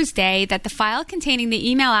Thursday that the file containing the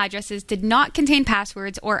email addresses did not contain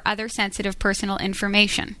passwords or other sensitive personal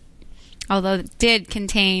information, although it did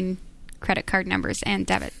contain credit card numbers and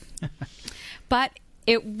debit. But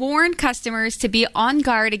it warned customers to be on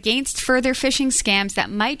guard against further phishing scams that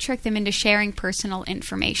might trick them into sharing personal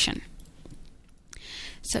information.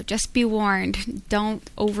 So just be warned, don't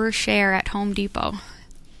overshare at Home Depot.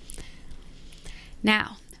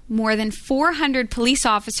 Now, more than 400 police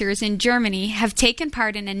officers in Germany have taken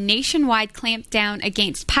part in a nationwide clampdown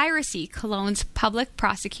against piracy, Cologne's public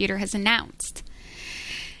prosecutor has announced.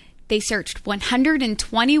 They searched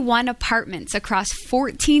 121 apartments across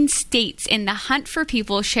 14 states in the hunt for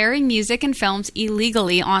people sharing music and films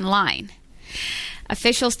illegally online.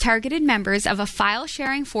 Officials targeted members of a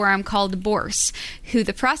file-sharing forum called Bourse, who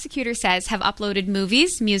the prosecutor says have uploaded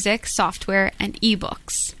movies, music, software, and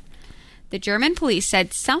ebooks. The German police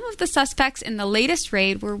said some of the suspects in the latest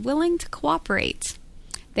raid were willing to cooperate.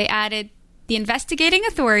 They added, the investigating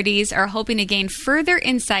authorities are hoping to gain further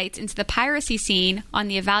insights into the piracy scene on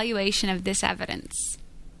the evaluation of this evidence.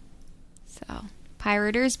 So,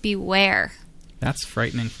 pirators beware. That's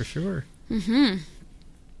frightening for sure.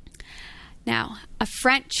 Now, a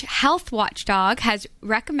French health watchdog has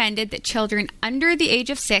recommended that children under the age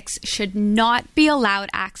of 6 should not be allowed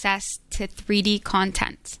access to 3D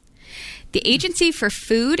content. The Agency for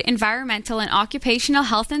Food, Environmental and Occupational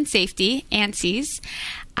Health and Safety, ANSES,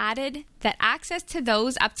 added that access to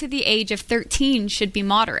those up to the age of 13 should be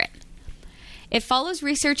moderate. It follows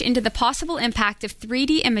research into the possible impact of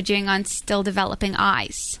 3D imaging on still developing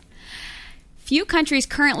eyes. Few countries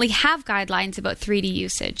currently have guidelines about 3D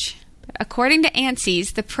usage. According to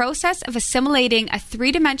ANSES, the process of assimilating a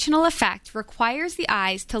three-dimensional effect requires the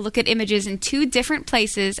eyes to look at images in two different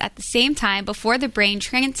places at the same time before the brain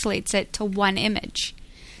translates it to one image.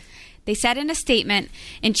 They said in a statement,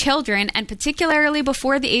 in children, and particularly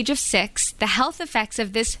before the age of 6, the health effects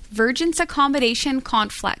of this vergence accommodation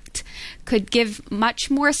conflict could be much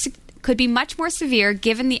more severe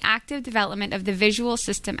given the active development of the visual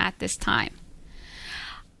system at this time.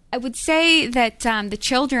 I would say that the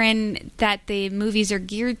children that the movies are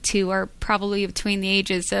geared to are probably between the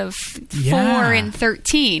ages of 4 and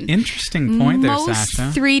 13. Interesting point there, Sasha.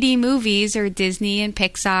 Most 3D movies are Disney and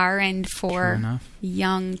Pixar and for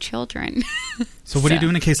young children. So what do you do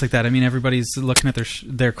in a case like that? I mean, everybody's looking at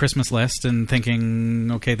their Christmas list and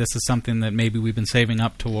thinking, okay, this is something that maybe we've been saving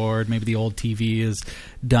up toward. Maybe the old TV is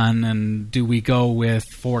done, and do we go with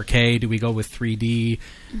 4K? Do we go with 3D?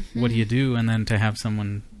 What do you do? And then to have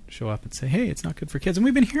someone show up and say, hey, it's not good for kids. And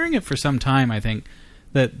we've been hearing it for some time, I think,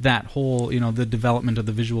 that whole, the development of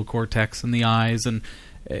the visual cortex and the eyes, and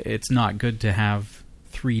it's not good to have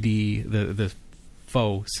 3D, the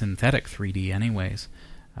faux synthetic 3D anyways,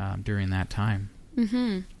 during that time.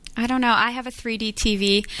 I don't know. I have a 3D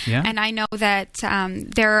TV, and I know that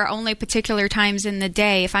there are only particular times in the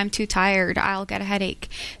day. If I'm too tired, I'll get a headache.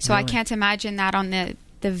 So really? I can't imagine that on the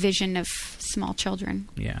vision of small children.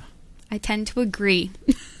 Yeah. I tend to agree.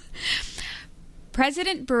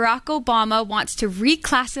 President Barack Obama wants to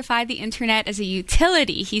reclassify the internet as a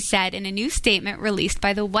utility, he said in a new statement released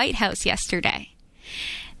by the White House yesterday.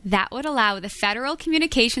 That would allow the Federal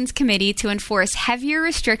Communications Committee to enforce heavier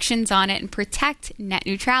restrictions on it and protect net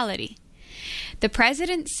neutrality. The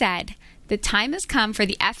president said, the time has come for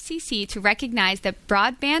the FCC to recognize that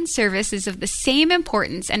broadband service is of the same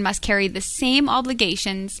importance and must carry the same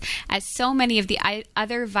obligations as so many of the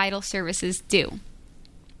other vital services do.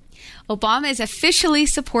 Obama is officially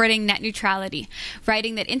supporting net neutrality,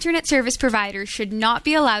 writing that internet service providers should not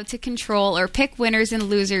be allowed to control or pick winners and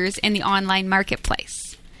losers in the online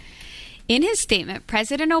marketplace. In his statement,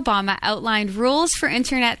 President Obama outlined rules for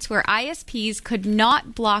internets where ISPs could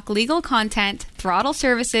not block legal content, throttle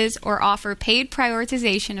services, or offer paid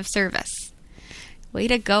prioritization of service. Way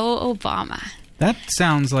to go, Obama. That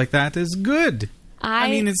sounds like that is good. I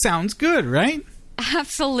mean, it sounds good, right?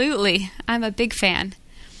 Absolutely. I'm a big fan.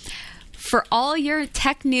 For all your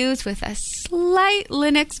tech news with a slight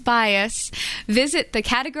Linux bias, visit the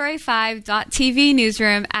Category5.tv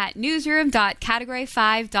newsroom at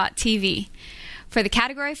newsroom.category5.tv. For the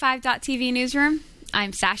Category5.tv newsroom,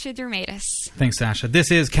 I'm Sasha Dermatis. Thanks, Sasha.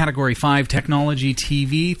 This is Category 5 Technology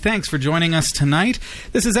TV. Thanks for joining us tonight.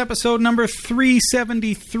 This is episode number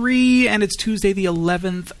 373, and it's Tuesday, the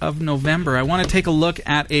 11th of November. I want to take a look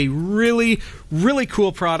at a really, really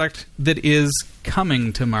cool product that is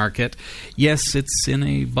coming to market. Yes, it's in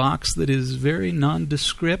a box that is very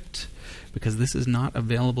nondescript because this is not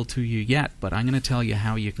available to you yet, but I'm going to tell you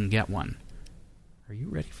how you can get one. Are you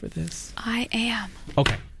ready for this? I am.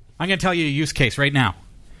 Okay. I'm going to tell you a use case right now.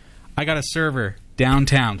 I got a server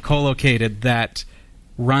downtown, co-located, that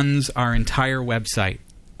runs our entire website.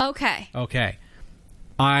 Okay.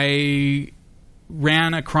 I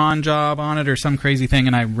ran a cron job on it or some crazy thing,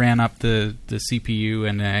 and I ran up the CPU,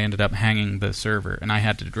 and I ended up hanging the server. And I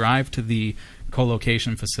had to drive to the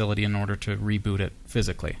co-location facility in order to reboot it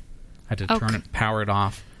physically. I had to turn it, power it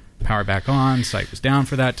off, power back on. Site was down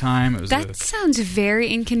for that time. It was That sounds very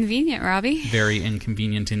inconvenient, Robbie. very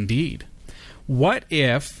inconvenient indeed. What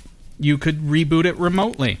if you could reboot it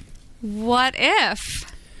remotely? What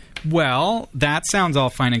if? Well, that sounds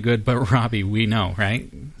all fine and good, but Robbie, we know, right?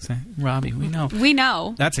 Robbie, we know. We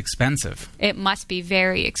know. That's expensive. It must be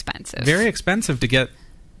very expensive. Very expensive to get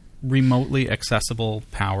remotely accessible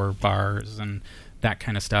power bars and that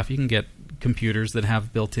kind of stuff. You can get computers that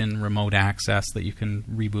have built-in remote access that you can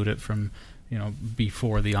reboot it from,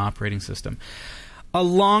 before the operating system.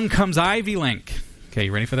 Along comes Ivy Link. Okay,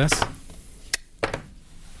 you ready for this?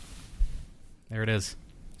 There it is.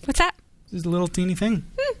 What's that? This is a little teeny thing.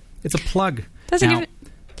 It's a plug. Doesn't now, even...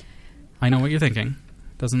 I know what you're thinking.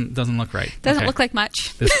 Doesn't look right. Doesn't look like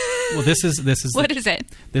much. This is What is it?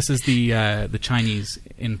 This is the Chinese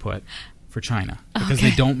input for China, because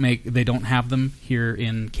Okay. they don't have them here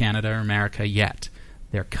in Canada or America yet.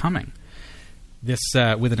 They're coming. This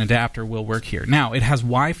with an adapter will work here. Now it has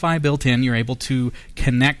Wi-Fi built in. You're able to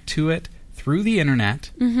connect to it through the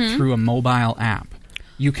internet through a mobile app.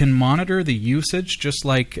 You can monitor the usage just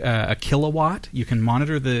like a kilowatt. You can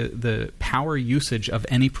monitor the power usage of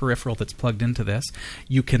any peripheral that's plugged into this.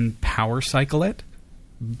 You can power cycle it,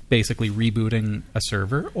 basically rebooting a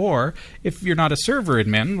server. Or if you're not a server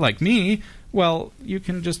admin like me, well, you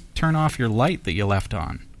can just turn off your light that you left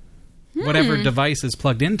on. Whatever device is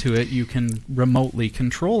plugged into it, you can remotely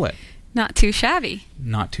control it. Not too shabby.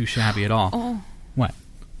 Not too shabby at all. Oh. What?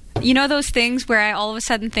 You know those things where I all of a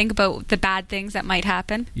sudden think about the bad things that might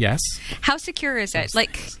happen? Yes. How secure is it?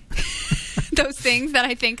 Like those things that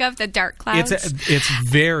I think of, the dark clouds? It's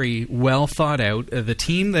very well thought out. The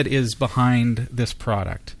team that is behind this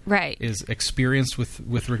product is experienced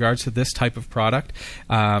with regards to this type of product,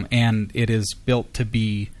 and it is built to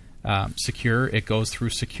be secure. It goes through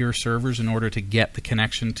secure servers in order to get the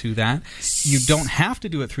connection to that. You don't have to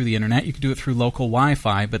do it through the internet. You can do it through local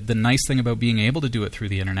Wi-Fi, but the nice thing about being able to do it through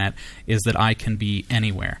the internet is that I can be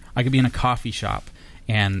anywhere. I could be in a coffee shop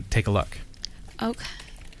and take a look. Okay.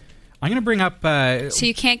 I'm going to bring up... so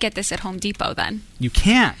you can't get this at Home Depot then? You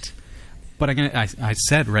can't. But I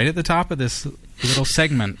said right at the top of this little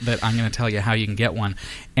segment that I'm going to tell you how you can get one.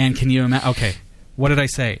 And can you imagine... Okay. What did I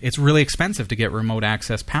say? It's really expensive to get remote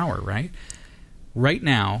access power, right? Right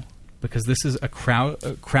now, because this is a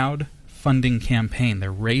crowdfunding campaign,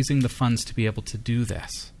 they're raising the funds to be able to do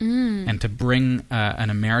this and to bring an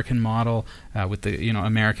American model with the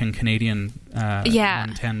American Canadian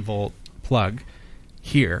 110 volt plug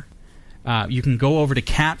here. You can go over to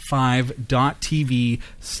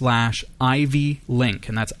cat5.tv/IvyLink,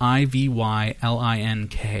 and that's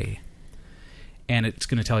IVYLINK. And it's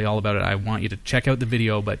going to tell you all about it. I want you to check out the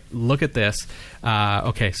video, but look at this.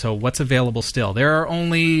 Okay, so what's available still?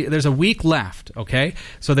 There's a week left, okay?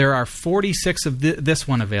 So there are 46 of this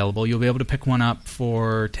one available. You'll be able to pick one up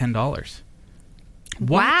for $10.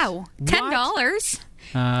 Wow. $10?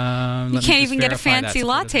 You can't even get a fancy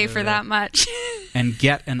latte for that much. And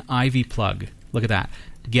get an Ivy plug. Look at that.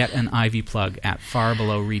 Get an Ivy plug at far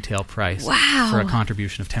below retail price for a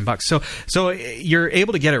contribution of $10. So you're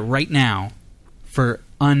able to get it right now for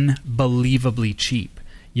unbelievably cheap.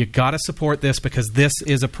 You got to support this, because this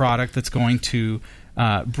is a product that's going to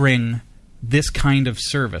bring this kind of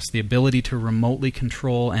service, the ability to remotely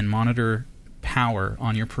control and monitor power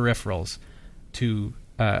on your peripherals to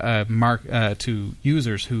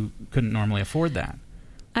users who couldn't normally afford that.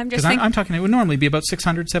 I'm talking, it would normally be about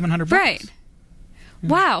 $600, $700. Right.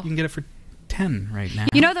 Wow. You can get it for $10 right now.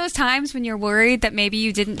 You know those times when you're worried that maybe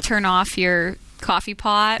you didn't turn off your coffee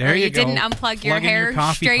pot, or you didn't unplug your hair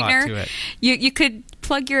straightener? You could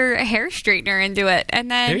plug your hair straightener into it, and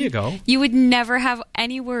then there you go. You would never have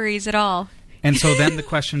any worries at all. And so then the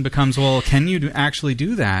question becomes, well, can you actually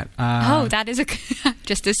do that? That is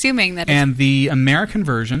just assuming that. And the American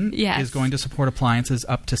version is going to support appliances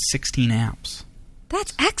up to 16 amps.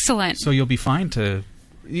 That's excellent. So you'll be fine to...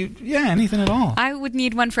 anything at all. I would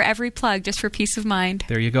need one for every plug just for peace of mind.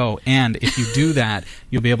 There you go. And if you do that,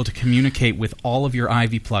 you'll be able to communicate with all of your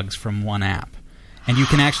Ivy plugs from one app. And you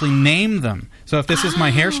can actually name them. So if this is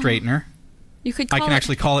my hair straightener, I can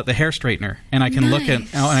actually call it the hair straightener. And I can look at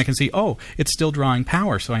and I can see, it's still drawing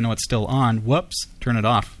power, so I know it's still on. Whoops, turn it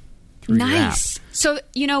off. Nice. So,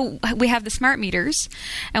 we have the smart meters,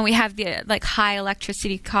 and we have the high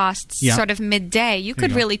electricity costs sort of midday. You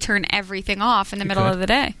could really turn everything off in the middle of the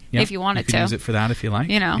day if you wanted to. You could use it for that if you like.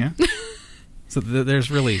 Yeah. So there's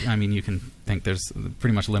really, you can think there's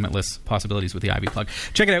pretty much limitless possibilities with the Ivy plug.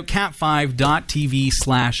 Check it out,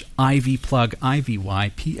 cat5.tv/Ivy plug,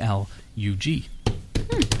 IVYPLUG.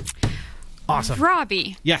 Awesome.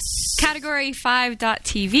 Robbie. Yes.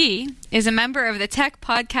 Category5.tv is a member of the Tech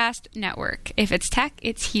Podcast Network. If it's tech,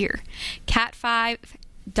 it's here.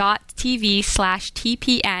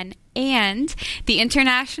 cat5.tv/TPN and the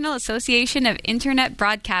International Association of Internet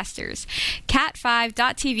Broadcasters,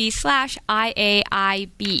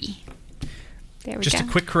 cat5.tv/IAIB. There we Just go. a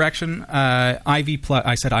quick correction. Ivy Plug.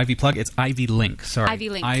 I said Ivy Plug. It's Ivy Link. Sorry. Ivy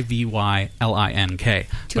Link. IVYLINK.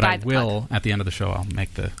 But I will, plug. at the end of the show, I'll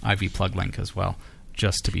make the Ivy Plug link as well,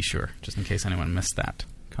 just to be sure, just in case anyone missed that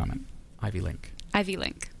comment. Ivy Link. Ivy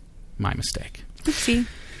Link. My mistake. Oopsie.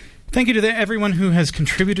 Thank you to everyone who has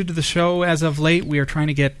contributed to the show as of late. We are trying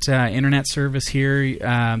to get internet service here.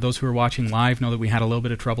 Those who are watching live know that we had a little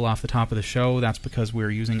bit of trouble off the top of the show. That's because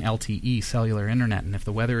we're using LTE, cellular internet, and if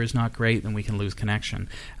the weather is not great, then we can lose connection.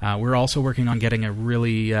 We're also working on getting a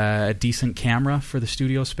really decent camera for the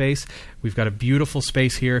studio space. We've got a beautiful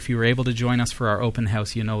space here. If you were able to join us for our open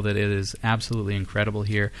house, you know that it is absolutely incredible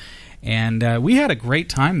here. And we had a great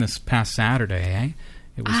time this past Saturday, eh?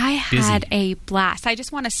 I had a blast. I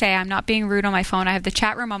just want to say I'm not being rude on my phone. I have the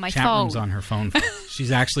chat room on my phone. Chat room's on her phone.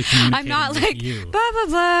 She's actually communicating I'm not with like, you. blah, blah,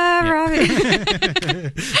 blah, Robbie.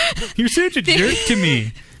 You're such a jerk to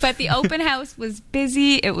me. But the open house was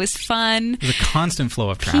busy. It was fun. There's a constant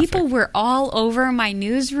flow of traffic. People were all over my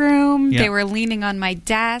newsroom. Yeah. They were leaning on my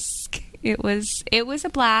desk. It was a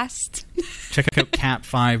blast. Check out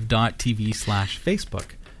cat5.tv/Facebook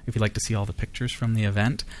if you'd like to see all the pictures from the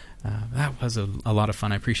event. That was a lot of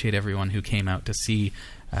fun. I appreciate everyone who came out to see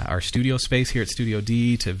our studio space here at Studio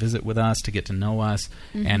D, to visit with us, to get to know us,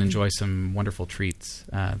 and enjoy some wonderful treats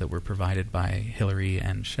that were provided by Hillary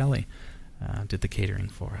and Shelley. Did the catering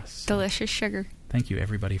for us. Delicious sugar. Thank you,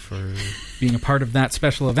 everybody, for being a part of that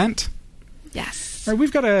special event. Yes. All right,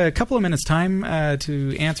 we've got a couple of minutes' time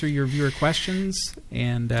to answer your viewer questions,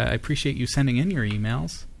 and I appreciate you sending in your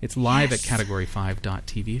emails. It's live at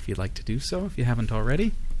category5.tv if you'd like to do so, if you haven't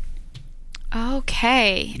already.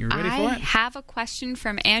 Okay. You ready for I it? have a question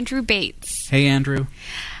from Andrew Bates. Hey, Andrew.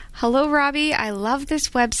 Hello, Robbie. I love this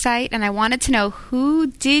website, and I wanted to know who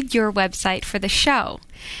did your website for the show.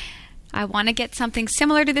 I want to get something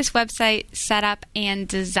similar to this website set up and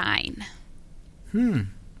design. So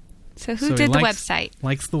who did the website?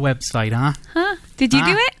 Likes the website, huh? Huh? Did you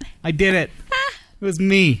do it? I did it. It was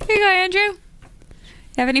me. Here you go, Andrew. You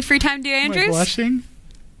have any free time to do Andrews? Am I blushing?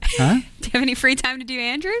 Huh? Do you have any free time to do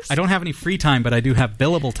Andrews? I don't have any free time, but I do have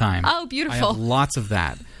billable time. Oh, beautiful. I have lots of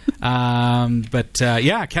that. Yeah,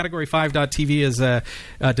 Category5.tv is a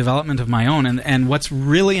development of my own. And what's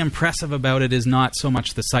really impressive about it is not so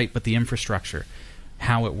much the site, but the infrastructure,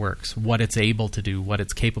 how it works, what it's able to do, what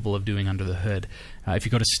it's capable of doing under the hood. If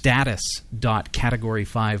you go to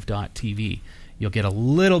status.category5.tv, you'll get a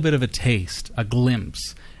little bit of a taste, a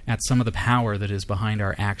glimpse at some of the power that is behind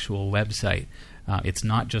our actual website. It's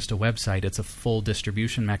not just a website, it's a full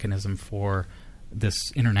distribution mechanism for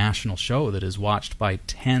this international show that is watched by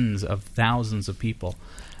tens of thousands of people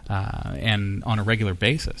and on a regular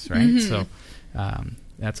basis, right? So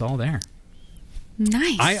that's all there.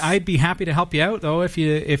 Nice. I'd be happy to help you out, though, if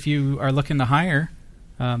you are looking to hire.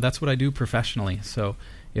 That's what I do professionally. So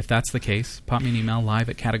if that's the case, pop me an email live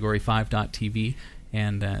at category5.tv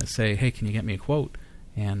and say, hey, can you get me a quote?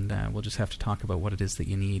 And we'll just have to talk about what it is that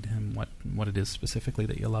you need and what it is specifically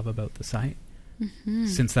that you love about the site.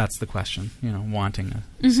 Since that's the question, wanting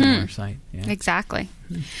a similar site. Yeah. Exactly.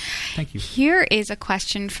 Thank you. Here is a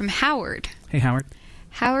question from Howard. Hey, Howard.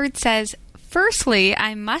 Howard says, firstly,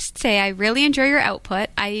 I must say I really enjoy your output.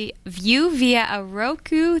 I view via a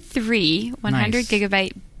Roku 3 100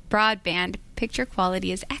 gigabyte broadband. Picture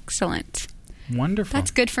quality is excellent. Wonderful.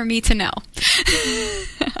 That's good for me to know.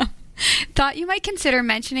 Thought you might consider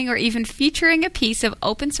mentioning or even featuring a piece of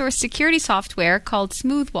open source security software called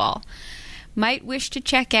Smoothwall. Might wish to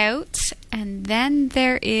check out, and then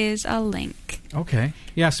there is a link. Okay.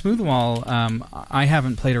 Yeah, Smoothwall, I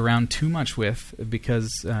haven't played around too much with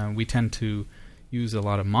because we tend to use a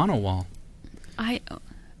lot of monowall.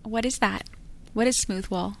 What is that? What is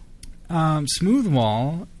Smoothwall?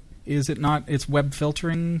 Smoothwall, is it not? It's web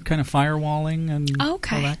filtering, kind of firewalling and all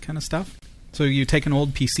that kind of stuff. So you take an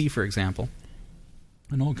old PC, for example,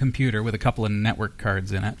 an old computer with a couple of network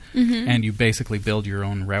cards in it, and you basically build your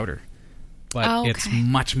own router. But it's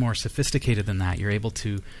much more sophisticated than that. You're able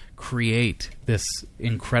to create this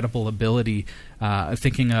incredible ability,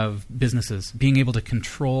 thinking of businesses, being able to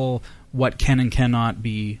control what can and cannot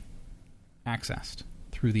be accessed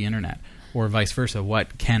through the internet, or vice versa,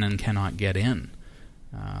 what can and cannot get in.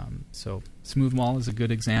 So Smoothwall is a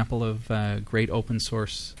good example of a great open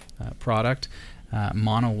source product.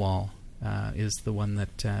 Monowall is the one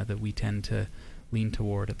that we tend to lean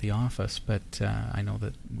toward at the office, but I know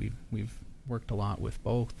that we've worked a lot with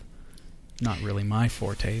both. Not really my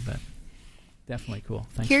forte, but definitely cool.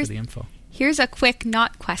 Thanks for the info. Here's a quick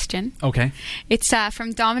not question. Okay. It's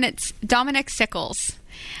from Dominic Sickles.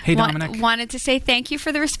 Hey, Dominic. Wanted to say thank you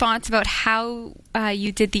for the response about how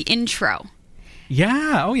you did the intro.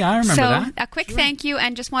 Yeah. Oh, yeah. I remember that. So a quick thank you,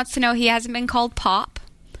 and just wants to know he hasn't been called Pop.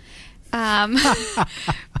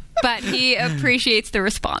 But he appreciates the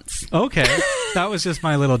response. Okay. That was just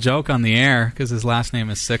my little joke on the air because his last name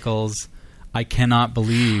is Sickles. I cannot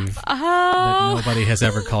believe that nobody has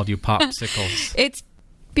ever called you Popsicles. It's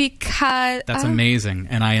because... That's amazing.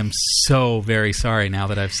 And I am so very sorry now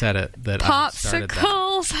that I've said it. That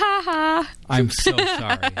Popsicles, haha. I'm so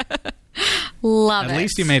sorry. Love it. At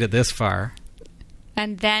least you made it this far.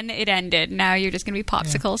 And then it ended. Now you're just going to be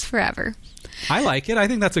Popsicles forever. I like it. I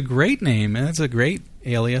think that's a great name. And it's a great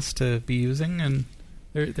alias to be using. And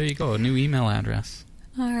there you go. A new email address.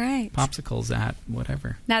 All right. Popsicles at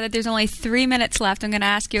whatever. Now that there's only 3 minutes left, I'm going to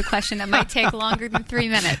ask you a question that might take longer than 3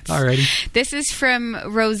 minutes. Alrighty. This is from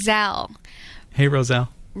Roselle. Hey, Roselle.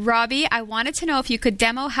 Robbie, I wanted to know if you could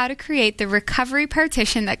demo how to create the recovery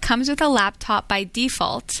partition that comes with a laptop by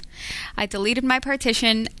default. I deleted my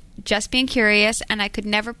partition, just being curious, and I could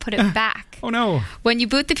never put it back. Oh, no. When you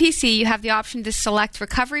boot the PC, you have the option to select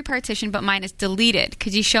recovery partition, but mine is deleted.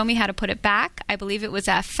 Could you show me how to put it back? I believe it was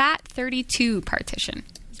a FAT32 partition.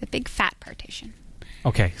 It's a big fat partition.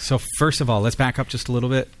 Okay, so first of all, let's back up just a little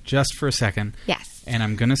bit, just for a second. Yes. And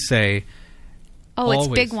I'm going to say... Oh, it's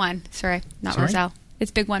Big One. Sorry, not Roselle. It's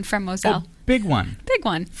Big One from Roselle. Oh, Big One. Big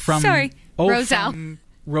One. From, Sorry, Roselle. From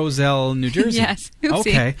Roselle, New Jersey. Yes. Oopsie.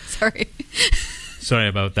 Okay. Sorry. Sorry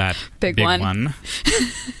about that. Big one.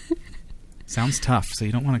 Sounds tough, so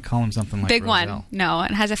you don't want to call him something like Big Roselle. One. No,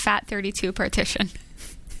 it has a FAT32 partition.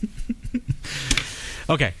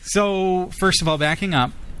 Okay, so first of all, backing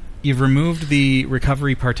up, you've removed the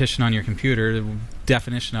recovery partition on your computer. The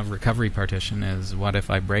definition of recovery partition is what if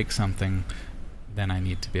I break something, then I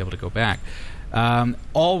need to be able to go back.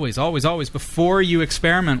 Always, before you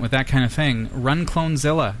experiment with that kind of thing, run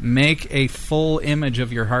Clonezilla. Make a full image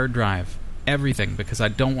of your hard drive. Everything, because I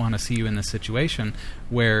don't want to see you in this situation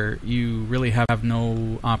where you really have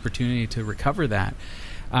no opportunity to recover that.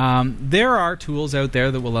 There are tools out there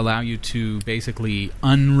that will allow you to basically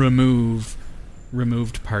unremove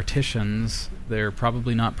removed partitions. They're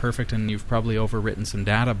probably not perfect, and you've probably overwritten some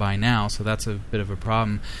data by now, so that's a bit of a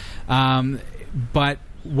problem. But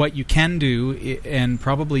what you can do, and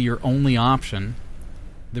probably your only option,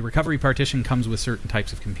 the recovery partition comes with certain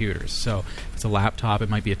types of computers. So if it's a laptop, it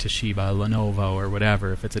might be a Toshiba, a Lenovo, or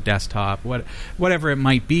whatever. If it's a desktop, whatever it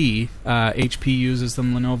might be, HP uses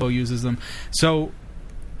them, Lenovo uses them. So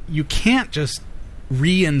you can't just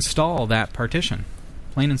reinstall that partition.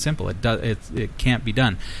 Plain and simple. It can't be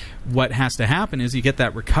done. What has to happen is you get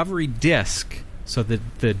that recovery disk, so the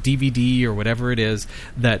DVD or whatever it is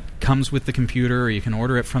that comes with the computer, or you can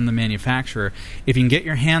order it from the manufacturer. If you can get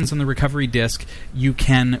your hands on the recovery disk, you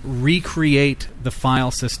can recreate the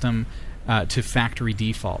file system to factory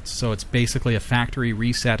defaults. So it's basically a factory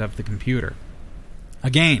reset of the computer.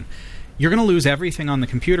 Again, you're going to lose everything on the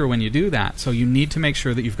computer when you do that, so you need to make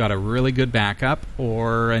sure that you've got a really good backup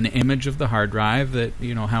or an image of the hard drive that,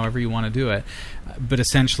 however you want to do it. But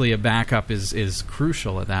essentially a backup is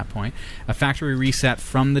crucial at that point. A factory reset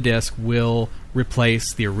from the disk will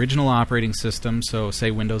replace the original operating system, so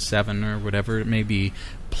say Windows 7 or whatever it may be,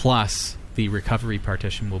 plus the recovery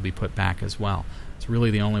partition will be put back as well. It's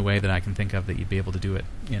really the only way that I can think of that you'd be able to do it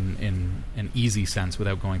in an easy sense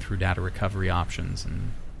without going through data recovery options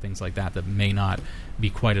and things like that may not be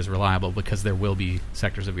quite as reliable, because there will be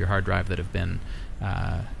sectors of your hard drive that have been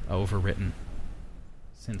overwritten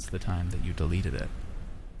since the time that you deleted it.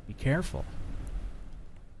 Be careful.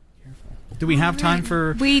 Do we have time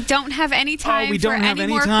for... We don't have any time for any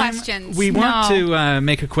more questions. We want to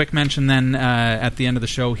make a quick mention then at the end of the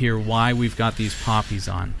show here why we've got these poppies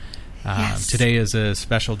on. Yes. Today is a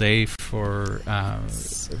special day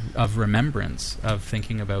of remembrance, of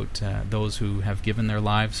thinking about those who have given their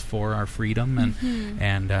lives for our freedom,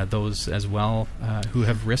 and those as well who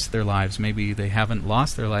have risked their lives. Maybe they haven't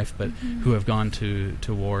lost their life, but who have gone to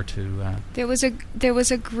war to... There was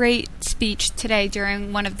a great speech today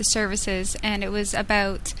during one of the services, and it was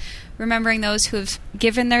about remembering those who have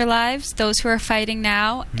given their lives, those who are fighting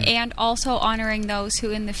now, and also honoring those who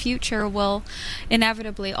in the future will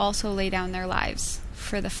inevitably also lay down their lives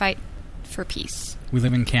for the fight for peace. We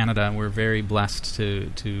live in Canada, and we're very blessed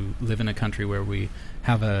to live in a country where we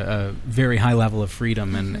have a very high level of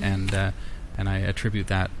freedom, and I attribute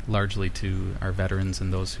that largely to our veterans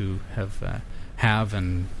and those who have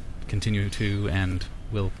and continue to and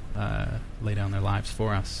will lay down their lives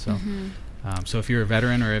for us. So, so if you're a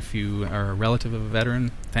veteran or if you are a relative of a veteran,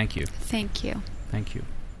 thank you. Thank you. Thank you.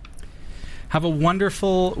 Have a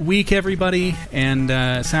wonderful week, everybody. And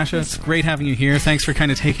Sasha, it's great having you here. Thanks for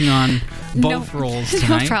kind of taking on both roles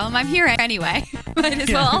tonight. No problem. I'm here anyway. Might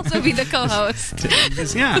as well also be the co-host. All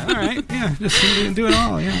right. Yeah, just do it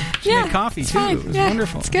all. Yeah. She had coffee, too. Fine. It was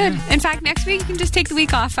wonderful. It's good. Yeah. In fact, next week you can just take the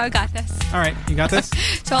week off. I got this. All right. You got this?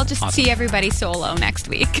 So I'll just see everybody solo next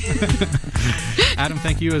week. Adam,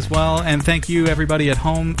 thank you as well. And thank you, everybody at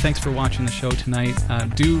home. Thanks for watching the show tonight.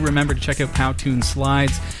 Do remember to check out PowToon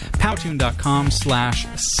Slides,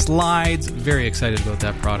 powtoon.com/slides. Very excited about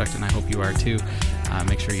that product, and I hope you are too.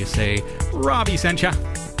 Make sure you say, Robbie sent ya.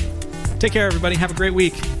 Take care, everybody. Have a great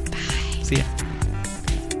week. Bye. See ya.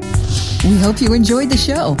 We hope you enjoyed the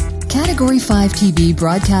show. Category 5 TV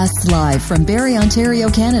broadcasts live from Barrie, Ontario,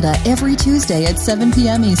 Canada every Tuesday at 7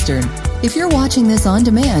 p.m. Eastern. If you're watching this on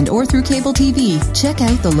demand or through cable TV, check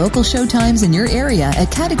out the local showtimes in your area at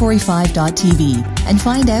category5.tv and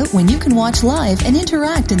find out when you can watch live and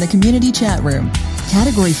interact in the community chat room.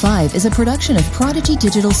 Category 5 is a production of Prodigy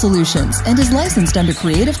Digital Solutions and is licensed under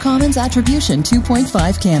Creative Commons Attribution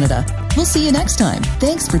 2.5 Canada. We'll see you next time.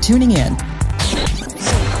 Thanks for tuning in.